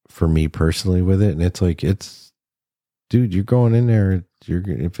for me personally with it. And it's like, dude, you're going in there.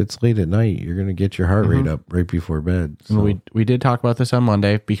 If it's late at night, you're going to get your heart rate up right before bed. So. We did talk about this on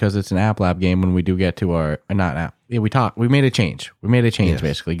Monday, because it's an App Lab game. When we do get to our, not app. Yeah, we made a change. Yes.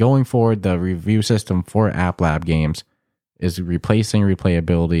 Basically. Going forward, the review system for App Lab games is replacing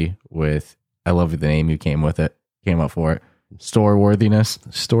replayability with, I love the name you came with it, came up for it. Store worthiness.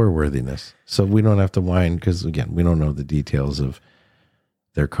 Store worthiness. So we don't have to whine because, again, we don't know the details of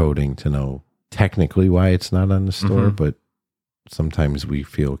their coding to know technically why it's not on the store, but sometimes we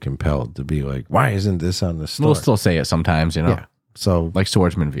feel compelled to be like, why isn't this on the store? We'll still say it sometimes, you know. Yeah. So like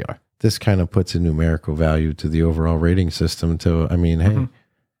Swordsman VR. This kind of puts a numerical value to the overall rating system. I mean, hey,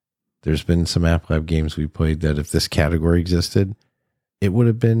 there's been some App Lab games we played that if this category existed, it would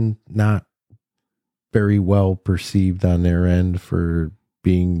have been not very well perceived on their end for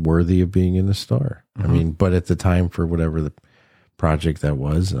being worthy of being in the store. I mean, but at the time, for whatever the project that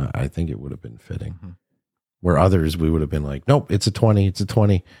was, I think it would have been fitting. Where others, we would have been like, nope, it's a 20. It's a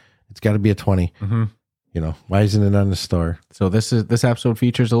 20. It's got to be a 20. You know, why isn't it on the store? So this episode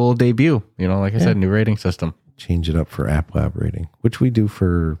features a little debut. You know, like I said, new rating system. Change it up for App Lab rating, which we do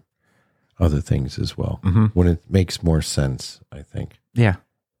for other things as well when it makes more sense, I think. Yeah.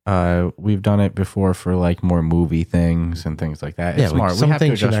 We've done it before for like more movie things and things like that. It's smart. Some we have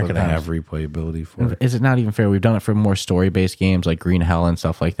things to you're not adjust going to with have replayability for. Is it not even fair? We've done it for more story-based games like Green Hell and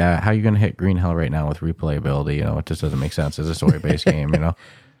stuff like that. How are you going to hit Green Hell right now with replayability? You know, it just doesn't make sense as a story-based game, you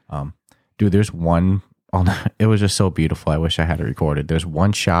know? Dude, there's one... it was just so beautiful. I wish I had it recorded. There's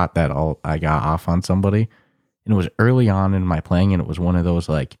one shot that I got off on somebody, and it was early on in my playing, and it was one of those,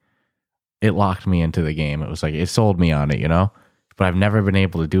 like, it locked me into the game. It was like, it sold me on it, you know? But I've never been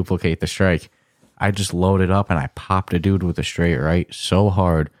able to duplicate the strike. I just loaded up, and I popped a dude with a straight right so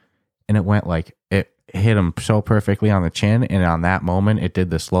hard, and it went like, it hit him so perfectly on the chin, and on that moment, it did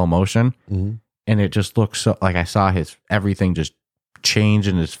the slow motion, and it just looked so, like I saw everything just change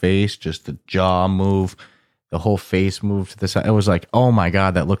in his face, just the jaw move, the whole face moved to the side. It was like, oh my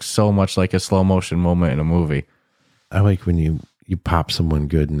God, that looks so much like a slow motion moment in a movie. I like when you pop someone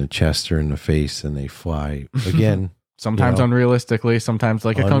good in the chest or in the face and they fly. Again, sometimes unrealistically, sometimes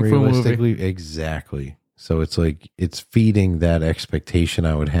like a kung fu movie. Exactly. So it's like, it's feeding that expectation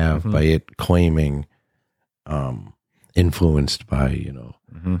I would have by it claiming influenced by, you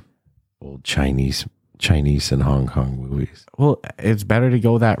know, old Chinese and Hong Kong movies. Well, it's better to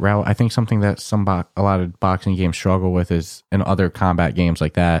go that route. I think something that a lot of boxing games struggle with is in other combat games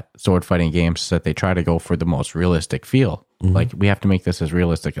like that, sword fighting games, that they try to go for the most realistic feel. Like, we have to make this as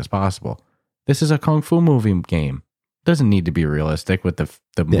realistic as possible. This is a kung fu movie game. It doesn't need to be realistic with the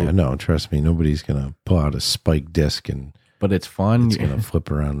move. Yeah, no, trust me, nobody's gonna pull out a spike disc but it's fun. It's gonna flip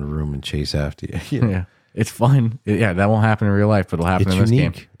around the room and chase after you. You know? Yeah, it's fun. Yeah, that won't happen in real life, but it'll happen in this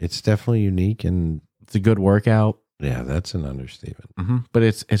game. It's definitely unique, and it's a good workout. Yeah, that's an understatement. But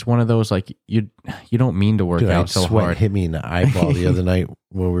it's one of those, like, you don't mean to work out so sweat hard. Hit me in the eyeball the other night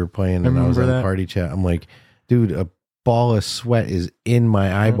when we were playing, and I was on the party chat. I'm like, dude, a ball of sweat is in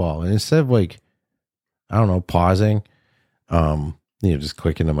my eyeball, and instead of, like, I don't know, pausing, just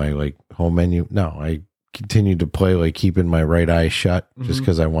clicking to my, like, home menu. No, I continued to play, like, keeping my right eye shut just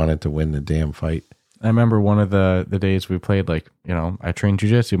because I wanted to win the damn fight. I remember one of the days we played, like, you know, I train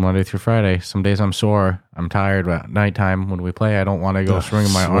jiu-jitsu Monday through Friday. Some days I'm sore. I'm tired. At nighttime when we play, I don't want to go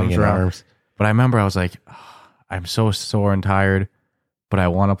swinging my arms around. But I remember I was like, I'm so sore and tired, but I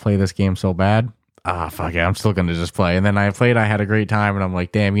want to play this game so bad. Fuck it. I'm still going to just play. And then I played. I had a great time. And I'm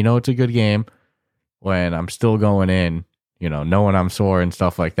like, damn, you know, it's a good game when I'm still going in, you know, knowing I'm sore and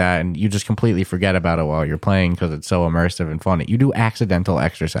stuff like that. And you just completely forget about it while you're playing because it's so immersive and fun. You do accidental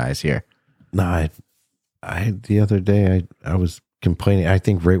exercise here. No, the other day I was complaining, I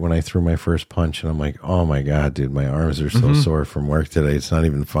think right when I threw my first punch, and I'm like, oh my God, dude, my arms are so sore from work today. It's not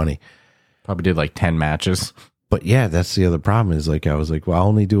even funny. Probably did like 10 matches. But yeah, that's the other problem is, like, I was like, well, I'll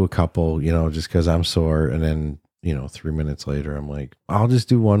only do a couple, you know, just because I'm sore. And then, you know, 3 minutes later, I'm like, I'll just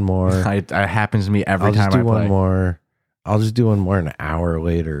do one more. It happens to me every time I play. I'll just do one more. I'll just do one more an hour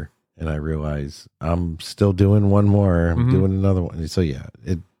later. And I realize I'm still doing one more. I'm doing another one. So yeah,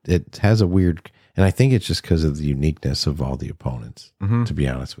 it has a weird... And I think it's just because of the uniqueness of all the opponents, to be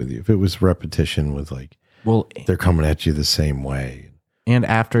honest with you. If it was repetition with, like, well, they're coming at you the same way. And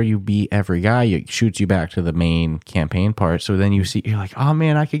after you beat every guy, it shoots you back to the main campaign part. So then you're like, oh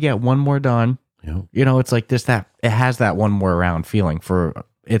man, I could get one more done. Yep. You know, it's like this, that it has that one more round feeling for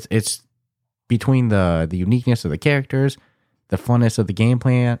it's between the uniqueness of the characters, the funness of the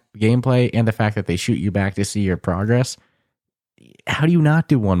gameplay, and the fact that they shoot you back to see your progress. How do you not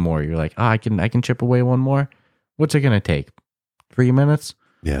do one more? You're like, I can chip away one more. What's it gonna take? 3 minutes?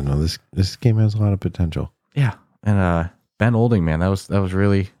 Yeah, no, this game has a lot of potential. Yeah, and Ben Olding, man, that was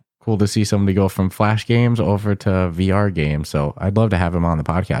really cool to see somebody go from Flash games over to VR games. So I'd love to have him on the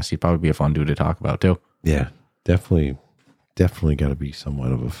podcast. He'd probably be a fun dude to talk about too. Yeah, definitely got to be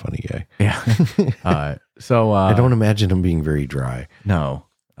somewhat of a funny guy. Yeah. So I don't imagine him being very dry. No.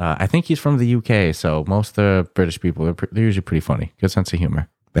 I think he's from the UK, so most of the British people, they're usually pretty funny. Good sense of humor.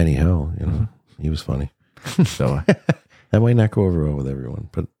 Benny Hill, he was funny. So that might not go over well with everyone,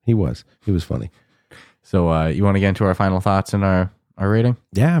 but he was funny. So you want to get into our final thoughts and our rating?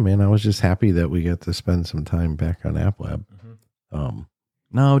 Yeah, man, I was just happy that we got to spend some time back on App Lab.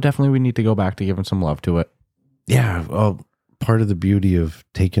 No, definitely we need to go back to giving some love to it. Yeah, well, part of the beauty of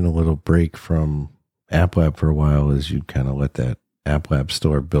taking a little break from App Lab for a while is you kind of let that App Lab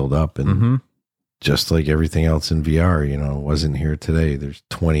store build up, and just like everything else in VR, it wasn't here today. There's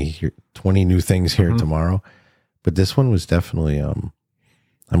 20 new things here tomorrow, but this one was definitely. I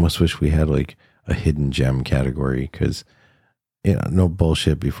almost wish we had like a hidden gem category, because no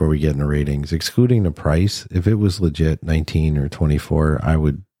bullshit. Before we get into ratings, excluding the price, if it was legit 19 or 24, I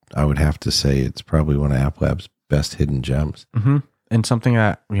would have to say it's probably one of App Lab's best hidden gems. And something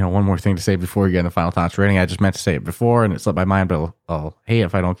that, one more thing to say before we get into final thoughts rating. I just meant to say it before and it slipped my mind, but I'll hate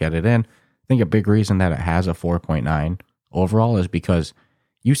if I don't get it in. I think a big reason that it has a 4.9 overall is because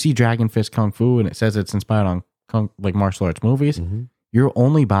you see Dragon Fist Kung Fu and it says it's inspired on martial arts movies. You're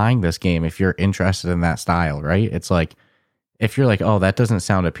only buying this game if you're interested in that style, right? It's like, if you're like, oh, that doesn't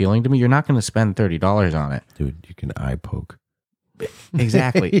sound appealing to me, you're not going to spend $30 on it. Dude, you can eye poke.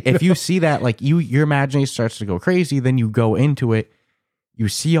 Exactly. If you see that, like your imagination starts to go crazy, then you go into it. You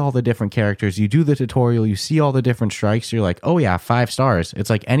see all the different characters, you do the tutorial, you see all the different strikes, you're like, oh yeah, 5 stars.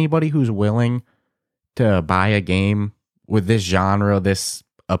 It's like anybody who's willing to buy a game with this genre, this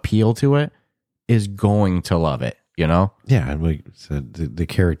appeal to it, is going to love it, Yeah, and like I said, the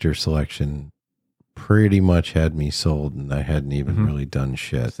character selection pretty much had me sold, and I hadn't even really done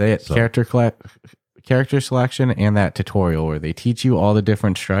shit. Say it, so. Character selection and that tutorial where they teach you all the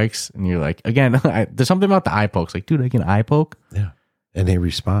different strikes, and you're like, again, there's something about the eye pokes. Like, dude, I can eye poke. Yeah. And they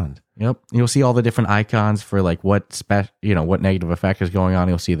respond. Yep. You'll see all the different icons for like what what negative effect is going on.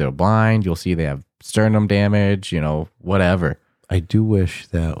 You'll see they're blind. You'll see they have sternum damage, whatever. I do wish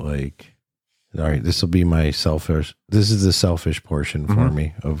that all right, this will be this is the selfish portion for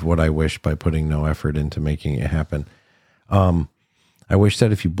me of what I wish by putting no effort into making it happen. I wish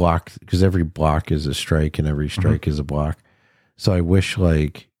that if you block, because every block is a strike and every strike is a block. So I wish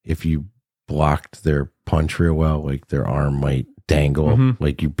if you blocked their punch real well, like their arm might dangle,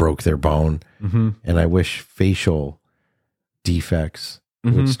 like you broke their bone. And I wish facial defects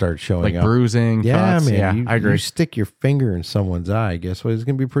would start showing up. Bruising. Yeah, cuts. man. Yeah, I agree. You stick your finger in someone's eye, guess what? It's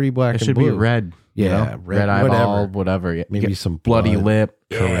going to be pretty black and blue. It should be red. Yeah, red eyeball, whatever. Maybe some bloody lip.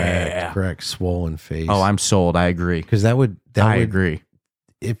 Correct. Swollen face. Oh, I'm sold. I agree. Because I agree.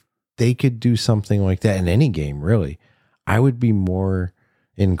 If they could do something like that in any game, really, I would be more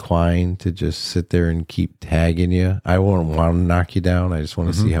inclined to just sit there and keep tagging you. I won't want to knock you down. I just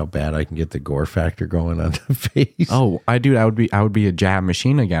want to see how bad I can get the gore factor going on the face. Oh, I would be a jab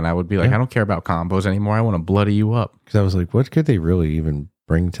machine again. I would be like, I don't care about combos anymore. I want to bloody you up. Because I was like, what could they really even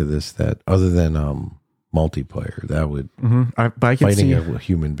bring to this that other than multiplayer that would fighting a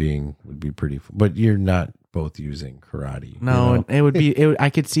human being would be pretty fun. But you're not both using karate. No, it would be. I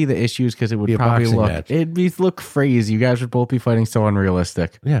could see the issues because it would probably look crazy. You guys would both be fighting so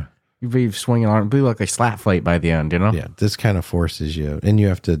unrealistic. Yeah, you'd be swinging on. It'd be like a slap fight by the end. Yeah, this kind of forces you, and you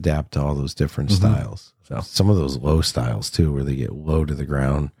have to adapt to all those different styles. So some of those low styles too, where they get low to the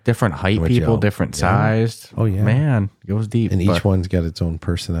ground, different height people, different sized. Oh yeah, man, it goes deep, and each one's got its own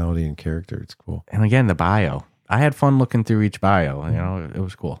personality and character. It's cool. And again, the bio. I had fun looking through each bio. It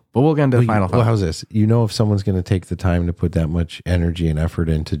was cool. But we'll get into the final thought. Well, how's this? If someone's going to take the time to put that much energy and effort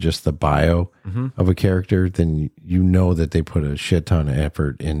into just the bio of a character, then that they put a shit ton of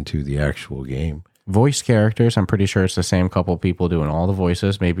effort into the actual game. Voice characters, I'm pretty sure it's the same couple people doing all the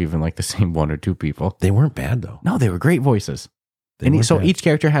voices, maybe even like the same 1 or 2 people. They weren't bad, though. No, they were great voices. Each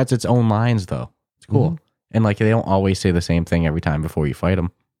character has its own lines, though. It's cool. And they don't always say the same thing every time before you fight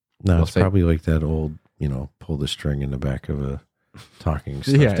them. No, it's probably like that old... pull the string in the back of a talking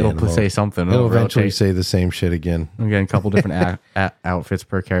stuffed it'll animal. Say something. It'll eventually say the same shit again. I'm getting a couple different outfits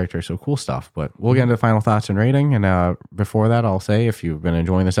per character, so cool stuff. But we'll get into the final thoughts and rating. And before that, I'll say if you've been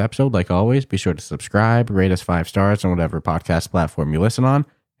enjoying this episode, like always, be sure to subscribe, rate us 5 stars on whatever podcast platform you listen on,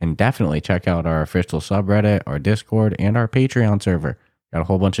 and definitely check out our official subreddit, our Discord, and our Patreon server. Got a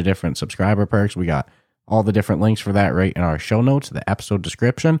whole bunch of different subscriber perks. We got all the different links for that right in our show notes, the episode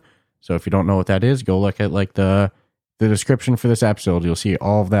description. So if you don't know what that is, go look at the description for this episode. You'll see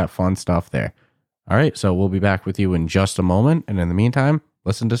all of that fun stuff there. All right, so we'll be back with you in just a moment. And in the meantime,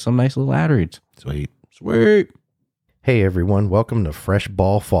 listen to some nice little ad reads. Sweet. Hey everyone, welcome to Fresh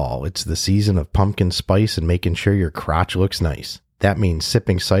Ball Fall. It's the season of pumpkin spice and making sure your crotch looks nice. That means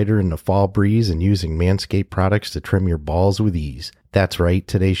sipping cider in the fall breeze and using Manscaped products to trim your balls with ease. That's right,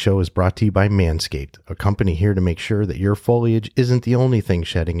 today's show is brought to you by Manscaped, a company here to make sure that your foliage isn't the only thing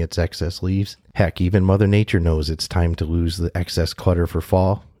shedding its excess leaves. Heck, even Mother Nature knows it's time to lose the excess clutter for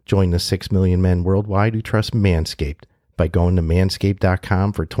fall. Join the 6 million men worldwide who trust Manscaped by going to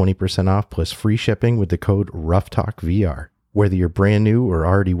manscaped.com for 20% off plus free shipping with the code RoughTalkVR. Whether you're brand new or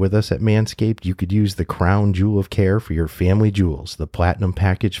already with us at Manscaped, you could use the crown jewel of care for your family jewels, the Platinum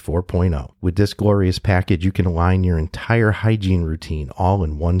Package 4.0. With this glorious package, you can align your entire hygiene routine all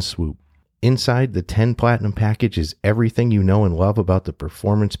in one swoop. Inside the 10 Platinum Package is everything you know and love about the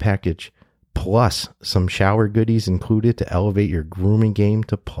Performance Package, plus some shower goodies included to elevate your grooming game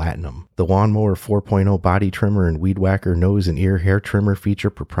to platinum. The Lawnmower 4.0 body trimmer and Weed Whacker nose and ear hair trimmer feature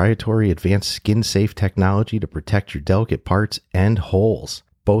proprietary advanced skin-safe technology to protect your delicate parts and holes.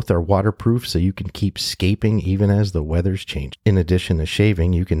 Both are waterproof so you can keep scaping even as the weather's change. In addition to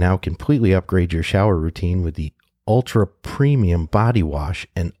shaving, you can now completely upgrade your shower routine with the Ultra Premium Body Wash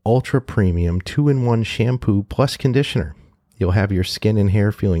and Ultra Premium 2-in-1 Shampoo plus Conditioner. You'll have your skin and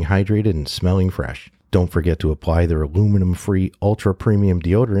hair feeling hydrated and smelling fresh. Don't forget to apply their aluminum-free ultra premium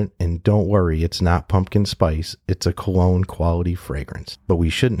deodorant, and don't worry, it's not pumpkin spice, it's a cologne quality fragrance. But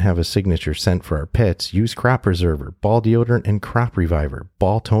we shouldn't have a signature scent for our pets. Use Crop Preserver, Ball Deodorant, and Crop Reviver,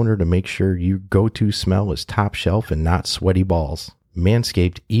 Ball Toner to make sure your go-to smell is top shelf and not sweaty balls.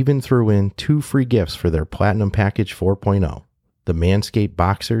 Manscaped even threw in 2 free gifts for their Platinum Package 4.0, the Manscaped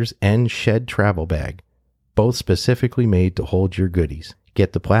Boxers and Shed Travel Bag, both specifically made to hold your goodies.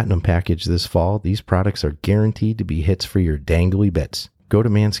 Get the Platinum Package this fall. These products are guaranteed to be hits for your dangly bits. Go to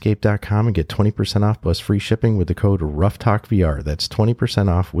manscaped.com and get 20% off plus free shipping with the code RoughTalkVR. That's 20%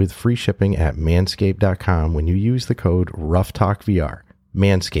 off with free shipping at manscaped.com when you use the code RoughTalkVR.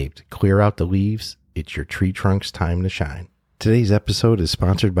 Manscaped, clear out the leaves. It's your tree trunk's time to shine. Today's episode is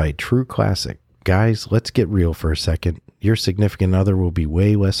sponsored by True Classic. Guys, let's get real for a second. Your significant other will be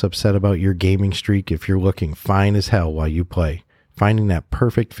way less upset about your gaming streak if you're looking fine as hell while you play. Finding that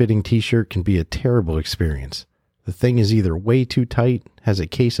perfect fitting t-shirt can be a terrible experience. The thing is either way too tight, has a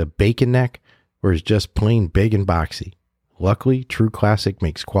case of bacon neck, or is just plain big and boxy. Luckily, True Classic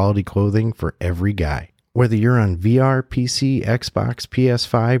makes quality clothing for every guy. Whether you're on VR, PC, Xbox,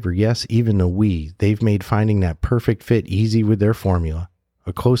 PS5, or yes, even the Wii, they've made finding that perfect fit easy with their formula.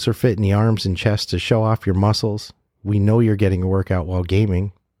 A closer fit in the arms and chest to show off your muscles. We know you're getting a workout while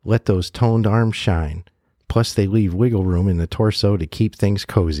gaming. Let those toned arms shine. Plus, they leave wiggle room in the torso to keep things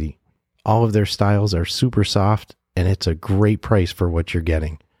cozy. All of their styles are super soft, and it's a great price for what you're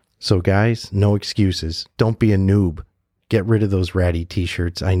getting. So guys, no excuses. Don't be a noob. Get rid of those ratty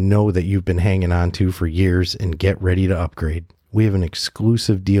t-shirts I know that you've been hanging on to for years and get ready to upgrade. We have an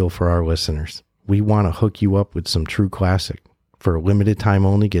exclusive deal for our listeners. We want to hook you up with some True Classic. For a limited time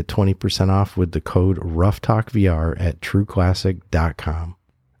only, get 20% off with the code RoughTalkVR at TrueClassic.com.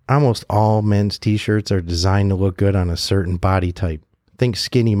 Almost all men's t-shirts are designed to look good on a certain body type. Think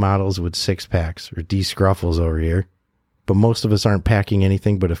skinny models with six-packs or D-Scruffles over here. But most of us aren't packing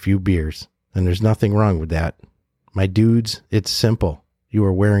anything but a few beers, and there's nothing wrong with that. My dudes, it's simple. You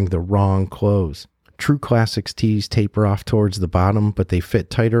are wearing the wrong clothes. True Classics tees taper off towards the bottom, but they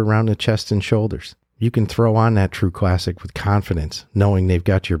fit tighter around the chest and shoulders. You can throw on that True Classic with confidence, knowing they've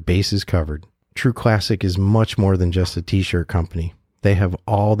got your bases covered. True Classic is much more than just a t-shirt company. They have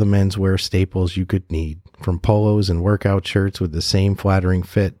all the menswear staples you could need, from polos and workout shirts with the same flattering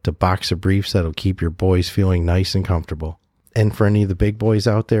fit to boxer briefs that'll keep your boys feeling nice and comfortable. And for any of the big boys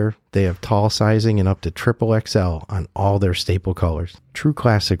out there, they have tall sizing and up to XXL on all their staple colors. True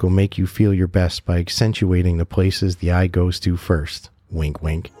Classic will make you feel your best by accentuating the places the eye goes to first. Wink,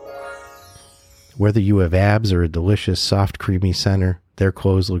 wink. Whether you have abs or a delicious, soft, creamy center, their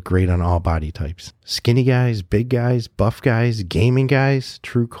clothes look great on all body types. Skinny guys, big guys, buff guys, gaming guys,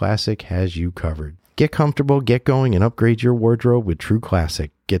 True Classic has you covered. Get comfortable, get going, and upgrade your wardrobe with True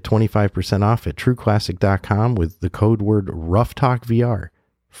Classic. Get 25% off at TrueClassic.com with the code word RoughTalkVR.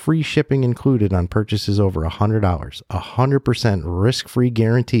 Free shipping included on purchases over $100. 100% risk-free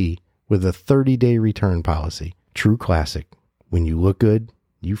guarantee with a 30-day return policy. True Classic. When you look good,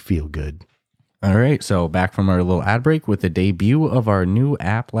 you feel good. All right, so back from our little ad break with the debut of our new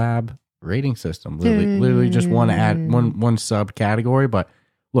App Lab rating system. Literally just one subcategory, but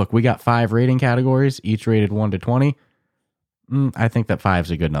look, we got 5 rating categories, each rated 1 to 20. I think that 5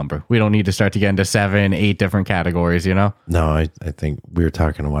 is a good number. We don't need to start to get into 7, 8 different categories, you know? No, I think we were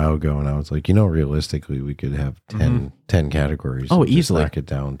talking a while ago, and I was like, realistically, we could have 10 categories. Oh, easily. easily. Knock it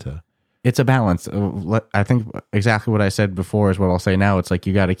down to... It's a balance. I think exactly what I said before is what I'll say now. It's like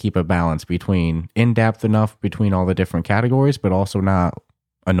you got to keep a balance between in-depth enough between all the different categories, but also not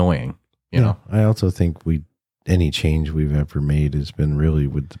annoying, you know? I also think we any change we've ever made has been really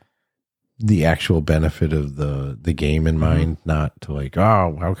with the actual benefit of the game in mind, not to like,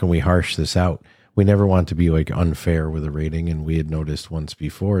 oh, how can we harsh this out? We never want to be like unfair with a rating. And we had noticed once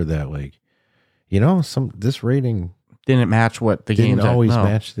before that, like, this rating didn't match what the didn't game always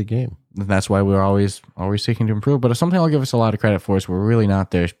match the game. That's why we're always seeking to improve. But it's something I'll give us a lot of credit for is we're really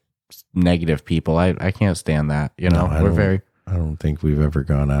not their negative people. I can't stand that. I don't think we've ever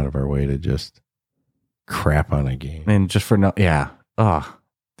gone out of our way to just crap on a game. And just for for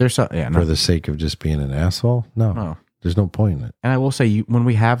the sake of just being an asshole. No, there's no point in it. And I will say, when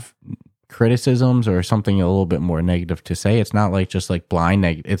we have criticisms or something a little bit more negative to say, it's not like just like blind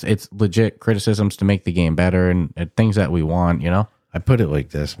negative. It's legit criticisms to make the game better and things that we want. I put it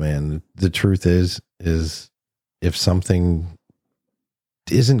like this, man. The truth is if something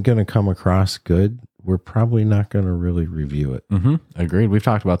isn't going to come across good, we're probably not going to really review it. Agreed. We've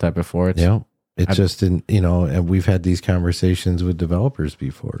talked about that before. It's just and we've had these conversations with developers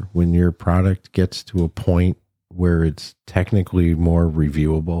before. When your product gets to a point where it's technically more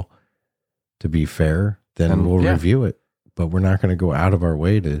reviewable, to be fair, then we'll review it. But we're not going to go out of our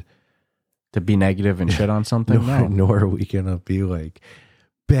way to be negative and shit on something. Nor are we going to be like,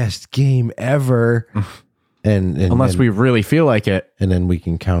 best game ever. And unless we really feel like it. And then we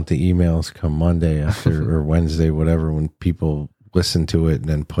can count the emails come Monday after or Wednesday, whatever, when people listen to it and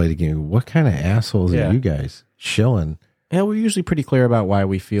then play the game. What kind of assholes are you guys shilling? Yeah, we're usually pretty clear about why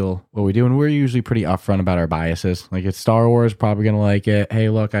we feel what we do, and we're usually pretty upfront about our biases. Like, it's Star Wars, probably going to like it. Hey,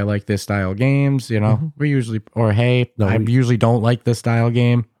 look, I like this style games, We're usually, or hey, I usually don't like this style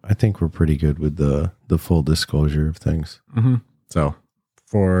game. I think we're pretty good with the full disclosure of things. So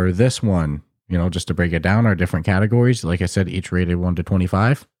for this one, just to break it down, our different categories, like I said, each rated 1 to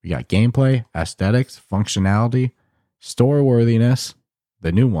 25. We got gameplay, aesthetics, functionality, store worthiness,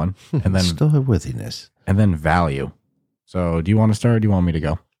 the new one, and then store worthiness, and then value. So do you want to start or do you want me to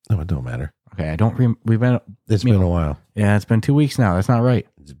go? No, it don't matter. Okay, I don't it's been a while. Yeah, it's been 2 weeks now. That's not right.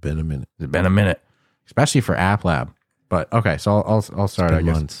 It's been a minute. Especially for App Lab. But okay, so I'll start, I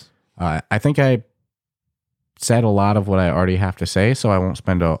guess. Months. I think I said a lot of what I already have to say, so I won't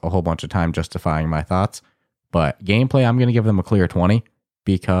spend a whole bunch of time justifying my thoughts. But gameplay, I'm going to give them a clear 20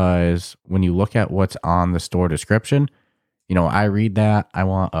 because when you look at what's on the store description, I read that I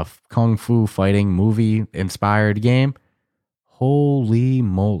want a kung fu fighting movie inspired game. Holy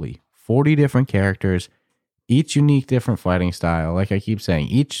moly. 40 different characters, each unique different fighting style. Like I keep saying,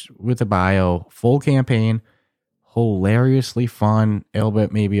 each with a bio, full campaign, hilariously fun,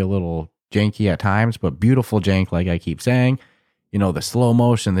 maybe a little janky at times, but beautiful jank, like I keep saying. The slow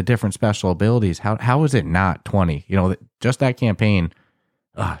motion, the different special abilities. How is it not 20? Just that campaign,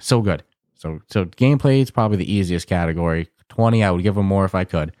 so good. So gameplay is probably the easiest category. 20, I would give them more if I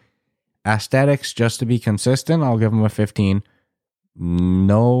could. Aesthetics, just to be consistent, I'll give them a 15.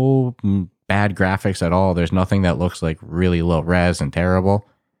 No bad graphics at all. There's nothing that looks like really low res and terrible.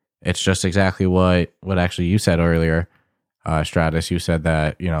 It's just exactly what actually you said earlier, Stratus. You said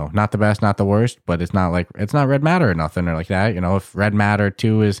that, not the best, not the worst, but it's not Red Matter or nothing or like that. If Red Matter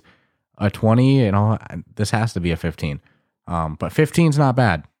 2 is a 20, this has to be a 15. But 15's not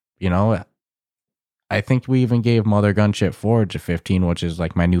bad. I think we even gave Mother Gunship Forge a 15, which is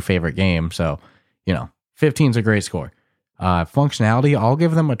like my new favorite game. So, 15's a great score. Functionality, I'll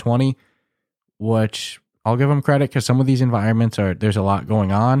give them a 20, which I'll give them credit because some of these environments there's a lot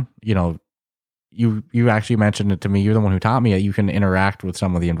going on. You actually mentioned it to me. You're the one who taught me that you can interact with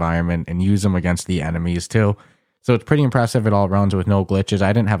some of the environment and use them against the enemies too. So it's pretty impressive. It all runs with no glitches.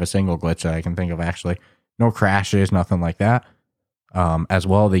 I didn't have a single glitch that I can think of actually. No crashes, nothing like that. As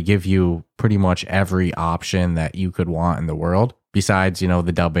well, they give you pretty much every option that you could want in the world besides,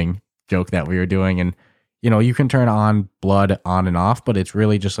 the dubbing joke that we were doing. And, you can turn on blood on and off, but it's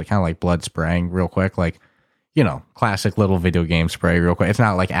really just like kind of like blood spraying real quick. Like, classic little video game spray real quick. It's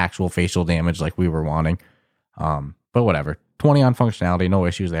not like actual facial damage like we were wanting. But whatever. 20 on functionality, no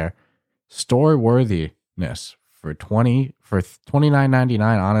issues there. Store worthiness for $29.99,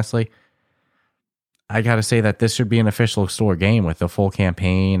 honestly. I got to say that this should be an official store game with the full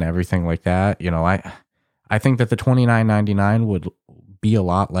campaign, everything like that. I think that the $29.99 would be a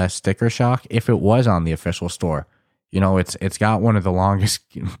lot less sticker shock if it was on the official store. It's got one of the longest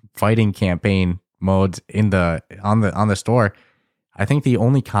fighting campaign modes on the store. I think the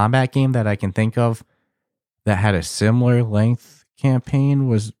only combat game that I can think of that had a similar length campaign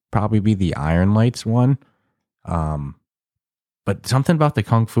was probably be the Iron Lights one. But something about the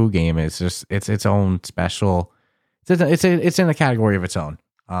Kung Fu game is just its own special. It's in a category of its own.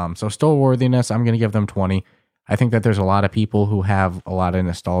 So store worthiness, I'm going to give them 20. I think that there's a lot of people who have a lot of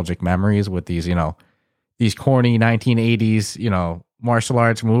nostalgic memories with these these corny 1980s, martial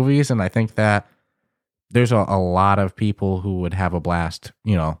arts movies. And I think that there's a lot of people who would have a blast,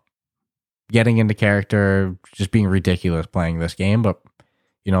 getting into character, just being ridiculous playing this game. But,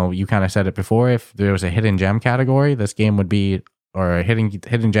 you kind of said it before. If there was a hidden gem category, this game would be, or a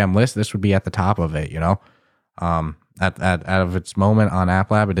hidden gem list, this would be at the top of it, Out of its moment on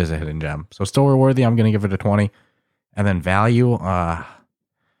App Lab, it is a hidden gem. So store worthy, I'm going to give it a 20. And then value, I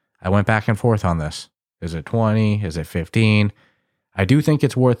went back and forth on this. Is it 20? Is it 15? I do think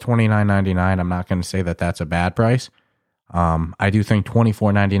it's worth $29.99. I'm not going to say that that's a bad price. I do think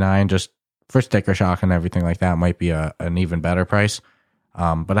 $24.99 just for sticker shock and everything like that might be an even better price.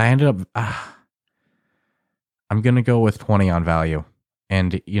 But I ended up, I'm going to go with 20 on value.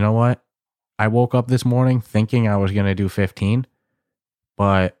 And you know what? I woke up this morning thinking I was going to do 15,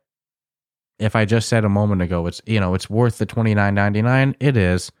 but if I just said a moment ago, it's worth the $29.99. It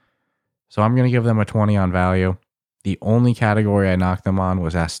is. So I'm going to give them a 20 on value. The only category I knocked them on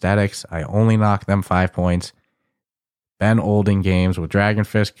was aesthetics. I only knocked them 5 points. Ben Olding Games with Dragon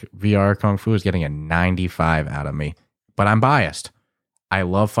Fist VR Kung Fu is getting a 95 out of me. But I'm biased. I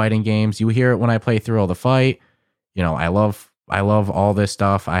love fighting games. You hear it when I play Thrill the Fight. I love all this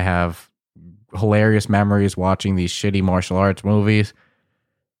stuff. I have hilarious memories watching these shitty martial arts movies.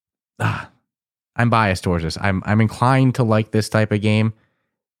 I'm biased towards this. I'm inclined to like this type of game.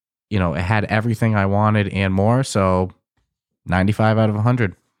 It had everything I wanted and more. So 95 out of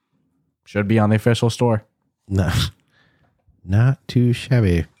 100 should be on the official store. No, not too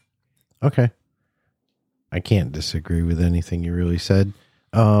shabby. Okay. I can't disagree with anything you really said.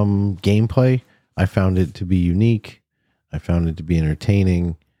 Gameplay, I found it to be unique. I found it to be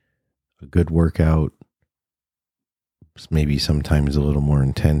entertaining, a good workout. Maybe sometimes a little more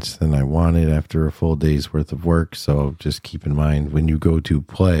intense than I wanted after a full day's worth of work. So just keep in mind when you go to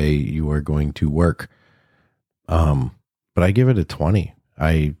play, you are going to work. But I give it a 20.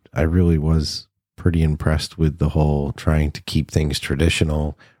 I really was pretty impressed with the whole trying to keep things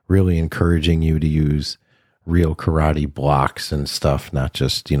traditional, really encouraging you to use real karate blocks and stuff, not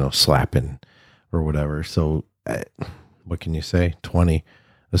just, slapping or whatever. So what can you say? 20.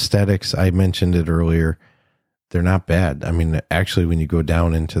 Aesthetics, I mentioned it earlier. They're not bad. I mean, actually, when you go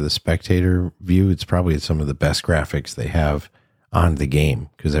down into the spectator view, it's probably some of the best graphics they have on the game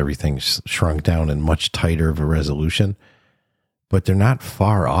because everything's shrunk down and much tighter of a resolution. But they're not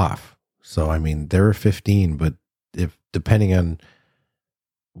far off. So, I mean, they're a 15, but if depending on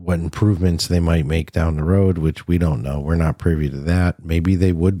what improvements they might make down the road, which we don't know, we're not privy to that, maybe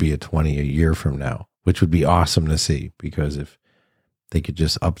they would be a 20 a year from now, which would be awesome to see because if they could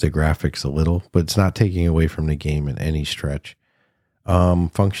just up the graphics a little, but it's not taking away from the game in any stretch.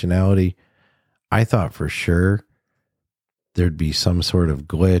 Functionality, I thought for sure there'd be some sort of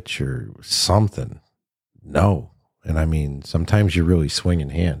glitch or something. No. And I mean, sometimes you're really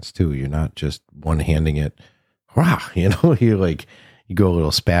swinging hands too. You're not just one-handing it. Rah, you go a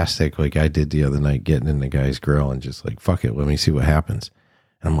little spastic like I did the other night getting in the guy's grill and just like, fuck it, let me see what happens.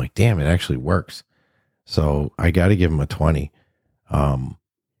 And I'm like, damn, it actually works. So I got to give him a 20. Again,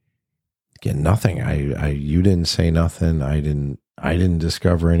 nothing. You didn't say nothing. I didn't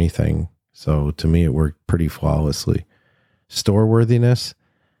discover anything. So to me, it worked pretty flawlessly. Store worthiness.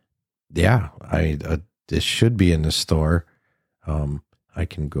 Yeah, this should be in the store. I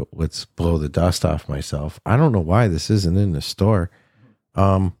can go, let's blow the dust off myself. I don't know why this isn't in the store.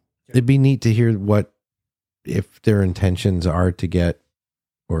 It'd be neat to hear if their intentions are to get,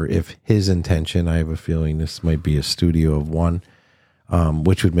 or if his intention, I have a feeling this might be a studio of one,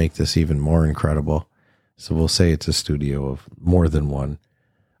 which would make this even more incredible. So we'll say it's a studio of more than one.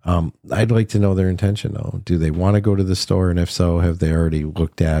 I'd like to know their intention though. Do they want to go to the store? And if so, have they already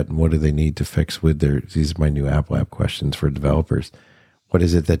looked at and what do they need to fix with these are my new App Lab questions for developers. What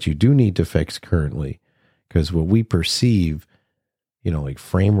is it that you do need to fix currently? Because what we perceive, like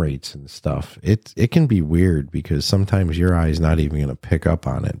frame rates and stuff, it can be weird because sometimes your eye's not even going to pick up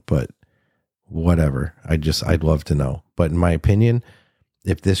on it, but whatever. I'd love to know. But in my opinion,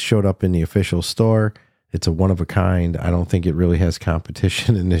 if this showed up in the official store, it's a one of a kind. I don't think it really has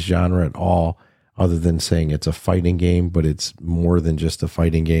competition in this genre at all, other than saying it's a fighting game, but it's more than just a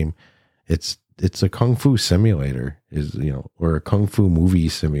fighting game. It's a kung fu simulator, or a kung fu movie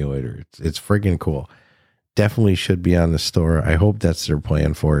simulator. It's friggin' cool. Definitely should be on the store. I hope that's their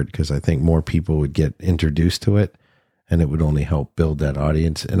plan for it because I think more people would get introduced to it and it would only help build that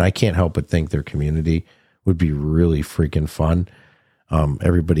audience. And I can't help but think their community would be really freaking fun.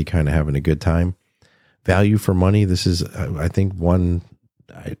 Everybody kind of having a good time. Value for money. This is, I think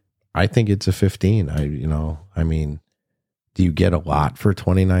I think it's a 15. I mean, do you get a lot for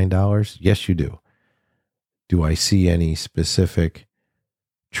 $29? Yes, you do. do I see any specific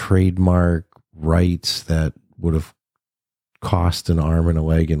trademark rights that would have cost an arm and a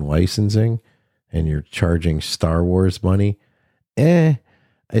leg in licensing, and you're charging Star Wars money?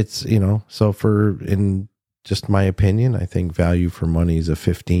 It's, so in just my opinion, I think value for money is a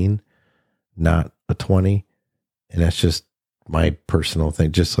 15, not a 20. And that's just my personal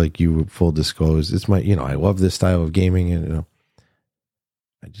thing. Just like you, full disclose, it's my, I love this style of gaming, and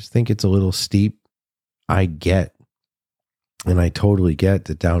I just think it's a little steep. I totally get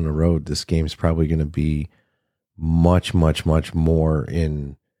that down the road, this game's probably going to be much, much, much more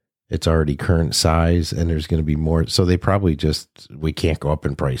in its already current size, and there's going to be more. So they probably we can't go up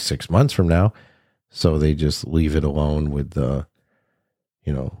in price 6 months from now. So they just leave it alone with the,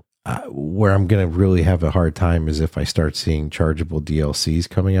 where I'm going to really have a hard time is if I start seeing chargeable DLCs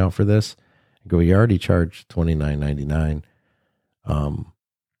coming out for this. I go, you already charged $29.99.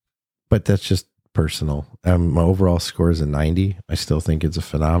 But that's just personal. My overall score is a 90. I still think it's a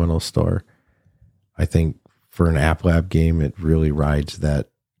phenomenal store. I think for an App Lab game, it really rides that,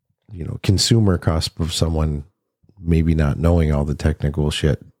 consumer cusp of someone maybe not knowing all the technical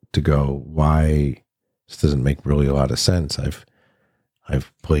shit to go, why this doesn't make really a lot of sense. I've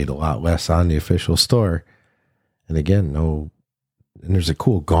played a lot less on the official store. And again, and there's a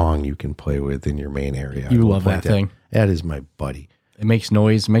cool gong you can play with in your main area. You love that thing. That is my buddy. It makes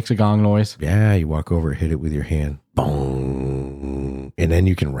noise, makes a gong noise. Yeah, you walk over, hit it with your hand, boom, and then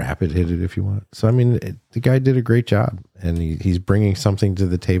you can rapid hit it if you want. So, I mean, the guy did a great job, and he's bringing something to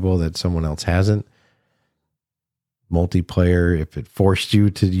the table that someone else hasn't. Multiplayer, if it forced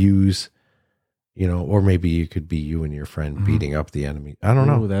you to use, or maybe it could be you and your friend beating up the enemy. I don't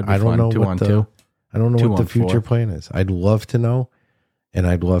know. That'd be I don't fun. know 2-on-2. I don't know 2 what the on future 4. plan is. I'd love to know. And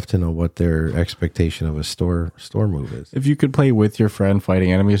I'd love to know what their expectation of a store move is. If you could play with your friend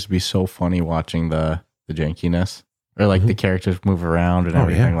fighting enemies, it'd be so funny watching the jankiness or like the characters move around and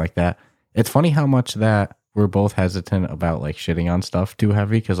everything like that. It's funny how much that we're both hesitant about like shitting on stuff too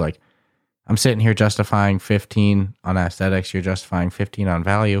heavy. Cause like I'm sitting here justifying 15 on aesthetics. You're justifying 15 on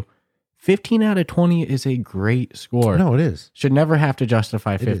value. 15 out of 20 is a great score. No, it is. Should never have to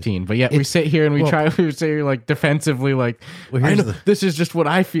justify 15. But yet we sit here and we say like defensively, like, this is just what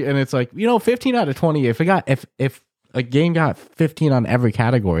I feel. And it's like, 15 out of 20, if a game got 15 on every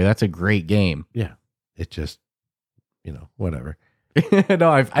category, that's a great game. Yeah. It just, whatever.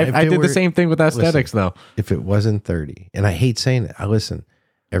 No, I did the same thing with aesthetics though. If it wasn't 30, and I hate saying it, listen,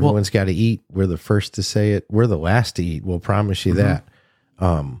 everyone's got to eat. We're the first to say it. We're the last to eat. We'll promise you that.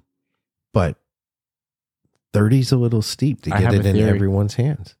 But 30's a little steep to get it in everyone's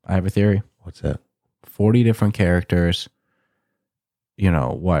hands. I have a theory. What's that? 40 different characters,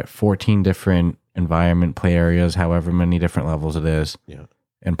 14 different environment play areas, however many different levels it is. Yeah.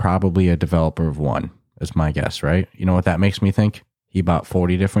 And probably a developer of one is my guess, right? You know what that makes me think? He bought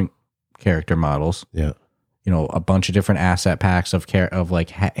 40 different character models. Yeah. A bunch of different asset packs of like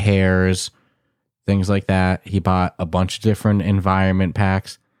hairs, things like that. He bought a bunch of different environment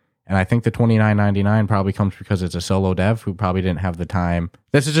packs. And I think the $29.99 probably comes because it's a solo dev who probably didn't have the time.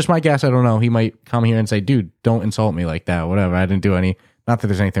 This is just my guess. I don't know. He might come here and say, dude, don't insult me like that. Whatever. I didn't do any. Not that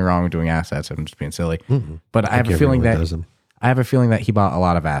there's anything wrong with doing assets. I'm just being silly. Mm-hmm. But I have a feeling that he bought a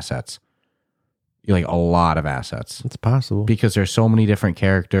lot of assets. Like a lot of assets. It's possible. Because there's so many different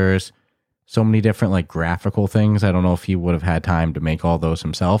characters, so many different like graphical things. I don't know if he would have had time to make all those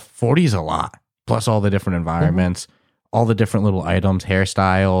himself. 40 is a lot. Plus all the different environments. Mm-hmm. All the different little items,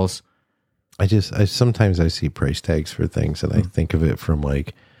 hairstyles. I sometimes I see price tags for things and I think of it from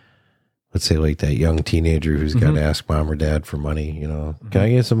like, let's say like that young teenager who's got to ask mom or dad for money, can I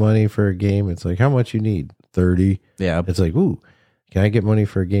get some money for a game? It's like, how much you need? 30. Yeah. It's like, ooh, can I get money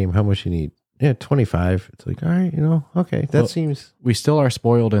for a game? How much you need? Yeah, 25. It's like, all right, okay. That seems. We still are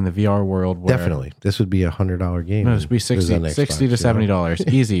spoiled in the VR world. Where definitely. This would be $100 game. No, this would be $60 to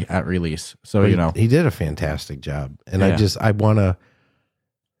 $70 easy at release. So, He did a fantastic job. And I want to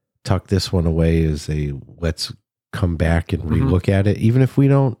tuck this one away as let's come back and relook at it. Even if we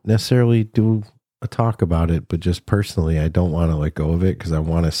don't necessarily do a talk about it, but just personally, I don't want to let go of it because I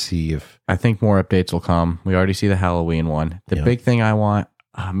want to see if. I think more updates will come. We already see the Halloween one. The big thing I want.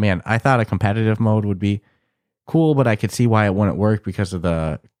 Oh, man, I thought a competitive mode would be cool, but I could see why it wouldn't work because of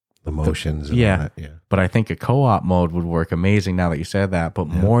the motions. Yeah. But I think a co-op mode would work amazing now that you said that. But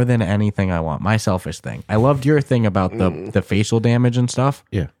more than anything, I want my selfish thing. I loved your thing about the facial damage and stuff.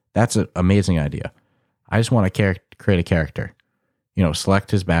 Yeah. That's an amazing idea. I just want to create a character.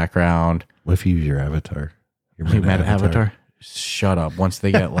 Select his background. What if you use your avatar? Your meta avatar? Shut up. Once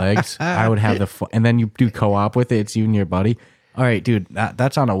they get legs, I would have and then you do co-op with it. It's you and your buddy. All right, dude,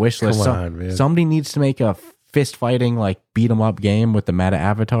 that's on a wish list. Come on, man. Somebody needs to make a fist fighting, like beat 'em up game with the meta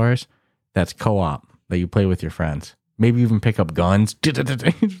avatars. That's co-op that you play with your friends. Maybe even pick up guns,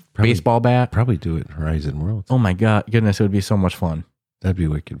 baseball bat. Probably do it in Horizon Worlds. Oh my goodness, it would be so much fun. That'd be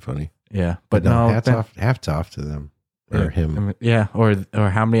wicked funny. Yeah, but no, hats off to them or him. Yeah, or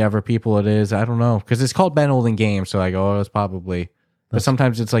how many ever people it is. I don't know, because it's called Ben Olden Games. So I go, oh, it's probably. But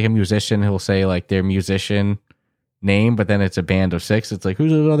sometimes it's like a musician. He'll say like their musician name, but then it's a band of 6. It's like,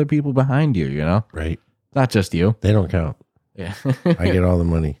 who's those other people behind you? You know, Right. Not just you. They don't count. Yeah, I get all the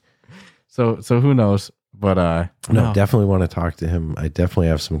money. So who knows? But no, definitely want to talk to him. I definitely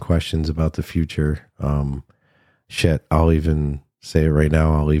have some questions about the future. Shit, I'll even say it right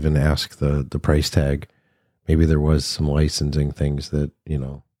now. I'll even ask the price tag. Maybe there was some licensing things that, you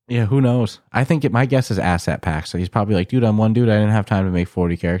know. Yeah, who knows? I think my guess is asset pack. So he's probably like, dude, I'm one dude. I didn't have time to make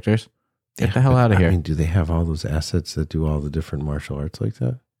 40 characters. Get the hell out of here. I mean, do they have all those assets that do all the different martial arts like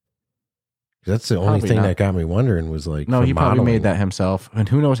that? That's the only Probably thing not. that got me wondering was like, No, for he probably modeling. made that himself. And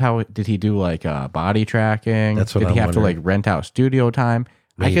who knows how did he do like body tracking? That's what did he I'm have to like wondering. rent out studio time?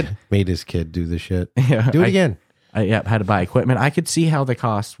 Made his kid do the shit. Yeah, Do it again. I had to buy equipment. I could see how the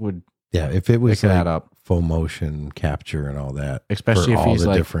cost would Yeah, if it was pick that like up. full motion capture and all that, Especially for if all he's the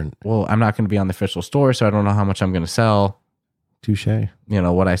like, different well, I'm not going to be on the official store, so I don't know how much I'm going to sell. touche. You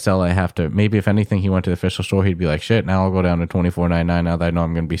know, what I sell, I have to, maybe if anything, he went to the official store, he'd be like, shit, now I'll go down to $24.99 now that I know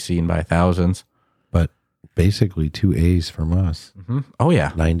I'm going to be seen by thousands. But basically 2 A's from us, Oh,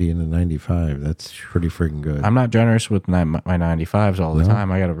 yeah. 90 and a 95. That's pretty freaking good. I'm not generous with my 95s all the No.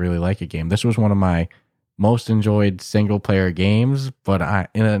 time. I got to really like a game. This was one of my most enjoyed single player games, but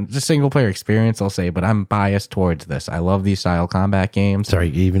just single player experience, I'll say, but I'm biased towards this. I love these style combat games. Sorry,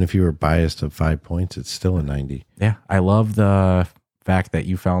 even if you were biased of 5 points, it's still a 90. Yeah. I love the fact that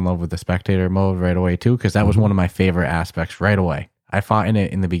you fell in love with the spectator mode right away too, because that was one of my favorite aspects right away. I fought in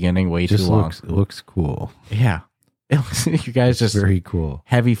it in the beginning way Just too long. looks cool. Yeah. You guys just Very cool.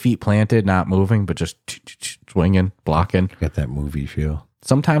 heavy feet planted, not moving, but just swinging, blocking. Got that movie feel.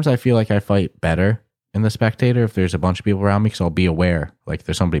 Sometimes I feel like I fight better in the spectator if there's a bunch of people around me, because I'll be aware. Like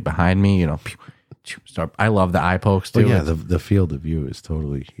there's somebody behind me, you know. Start. I love the eye pokes too. But yeah, the field of view is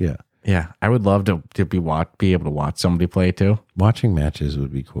totally, yeah. Yeah, I would love to be able to watch somebody play too. Watching matches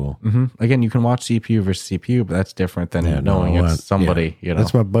would be cool. Again, you can watch CPU versus CPU, but that's different than knowing it's somebody. yeah. You know,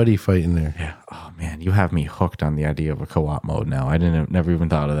 That's my buddy fighting there. yeah. Oh man, you have me hooked on the idea of a co-op mode now. I never even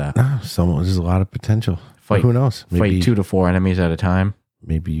thought of that. There's a lot of potential. Fight- Who knows? Fight 2 to 4 enemies at a time.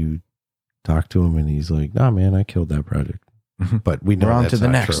 Maybe you talk to him and he's like, "Nah, man, I killed that project." But we know We're on that's to the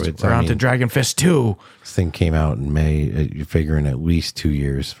not next. true. It's, We're on to Dragon Fist 2. This thing came out in May. You're figuring at least 2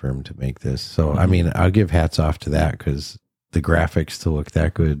 years for him to make this. So, I mean, I'll give hats off to that because the graphics to look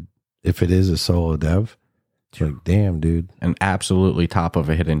that good. If it is a solo dev, it's like, damn, dude. And absolutely top of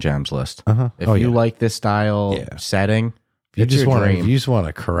a hidden gems list. Uh-huh. If you like this style setting, You it's just your want dream. you just want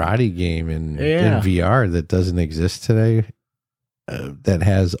a karate game in Yeah. VR that doesn't exist today, that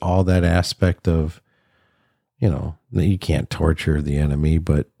has all that aspect of, you know, you can't torture the enemy,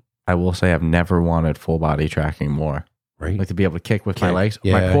 but I will say I've never wanted full body tracking more. right, Like to be able to kick with my Kick. legs.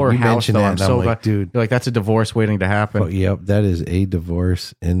 Yeah, My poor you house, mentioned though, that, I'm and so I'm like, glad. dude. You're like, that's a divorce waiting to happen. Oh, yep, that is a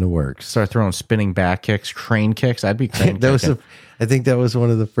divorce in the works. Start throwing spinning back kicks, crane kicks. I'd be crane That was, kicking. I think that was one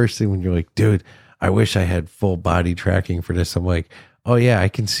of the first things when you're like, dude, I wish I had full body tracking for this. I'm like, oh yeah, I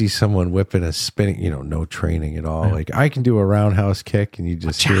can see someone whipping a spinning, you know, no training at all. Like I can do a roundhouse kick and you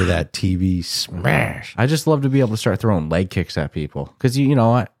just hear that TV smash. I just love to be able to start throwing leg kicks at people because you know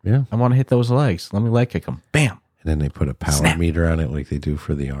what? Yeah. I want to hit those legs. Let me leg kick them. Bam. And then they put a power meter on it like they do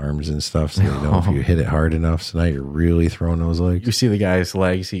for the arms and stuff. So they know if you hit it hard enough. So now you're really throwing those legs. You see the guy's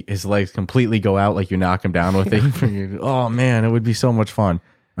legs. His legs completely go out like you knock him down with it. Oh man, it would be so much fun.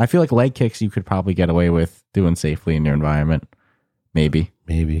 I feel like leg kicks you could probably get away with doing safely in your environment. Maybe.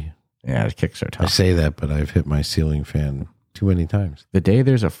 Yeah, the kicks are I tough. say that, but I've hit my ceiling fan too many times. The day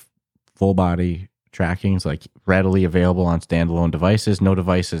there's a full body tracking is like readily available on standalone devices, no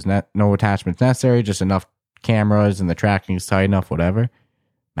devices, no attachments necessary, just enough cameras and the tracking is tight enough, whatever.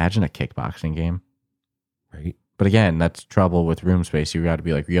 Imagine a kickboxing game. Right. But again, that's trouble with room space. You got to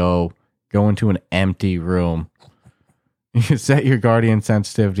be like, yo, go into an empty room. You set your guardian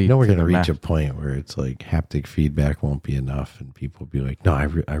sensitivity. You know, we're to going to the reach max. a point where it's like haptic feedback won't be enough, and people will be like, "No, I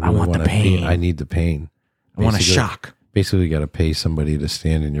really want the want to pain. I need the pain. I want a Basically- shock. Basically, you got to pay somebody to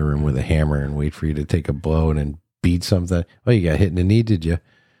stand in your room with a hammer and wait for you to take a blow and then beat something. Oh, you got hit in the knee, did you?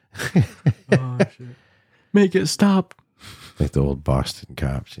 Oh, shit. Make it stop. Like the old Boston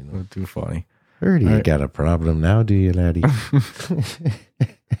cops, you know. Too funny. Heard you Right. got a problem now, do you, laddie?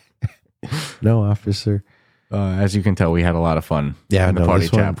 No, officer. As you can tell, we had a lot of fun in the party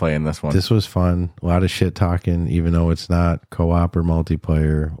chat playing this one. This was fun. A lot of shit talking, even though it's not co-op or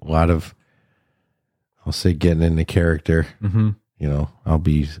multiplayer. A lot of, I'll say, getting into character. Mm-hmm. You know, I'll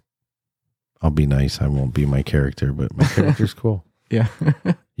be nice. I won't be my character, but my character's cool. Yeah.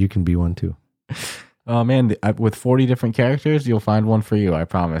 You can be one too. Oh man, with 40 different characters, you'll find one for you. I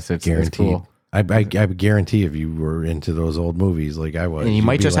promise. It's Guaranteed. It's cool. I guarantee if you were into those old movies like I was, And you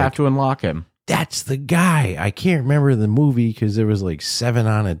might just have to unlock him. That's the guy. I can't remember the movie because there was like 7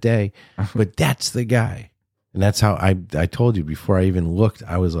 on a day, but that's the guy. And that's how I told you before I even looked.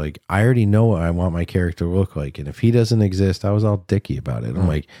 I was like, I already know what I want my character to look like. And if he doesn't exist, I was all dicky about it. I'm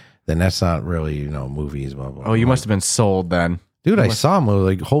like, then that's not really, movies. Blah, blah, Oh, you blah. must have been sold then. Dude, I saw him. I was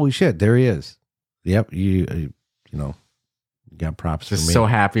like, holy shit, there he is. Yep. You got props Just for me. so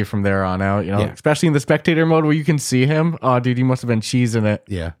happy from there on out, Yeah. especially in the spectator mode where you can see him. Oh, dude, you must have been cheesing it.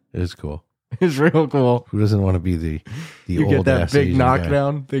 Yeah, it was cool. It's real cool. Who doesn't want to be the You old get that ass big Asian guy?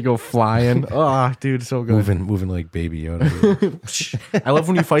 knockdown. They go flying. Oh, dude, so good. Moving like Baby Yoda. I love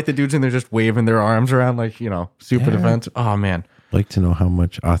when you fight the dudes and they're just waving their arms around like, super Yeah. defense. Oh, man. Like to know how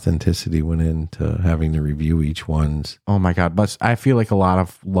much authenticity went into having to review each one's. Oh, my God. But I feel like a lot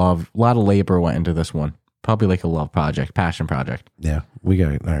of love, a lot of labor went into this one. Probably like a love project, passion project. Yeah, we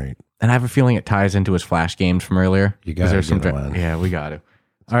got it. All right. And I have a feeling it ties into his Flash games from earlier. You gotta 'Cause get him on. Yeah, we got to.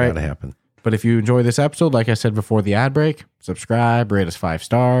 It's All right. got to happen. But if you enjoy this episode, like I said before the ad break, subscribe, rate us 5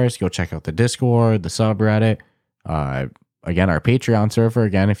 stars. Go check out the Discord, the subreddit. Again, our Patreon server.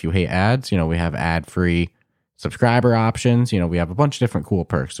 Again, if you hate ads, we have ad-free subscriber options. We have a bunch of different cool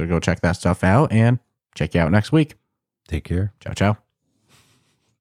perks. So go check that stuff out and check you out next week. Take care. Ciao, ciao.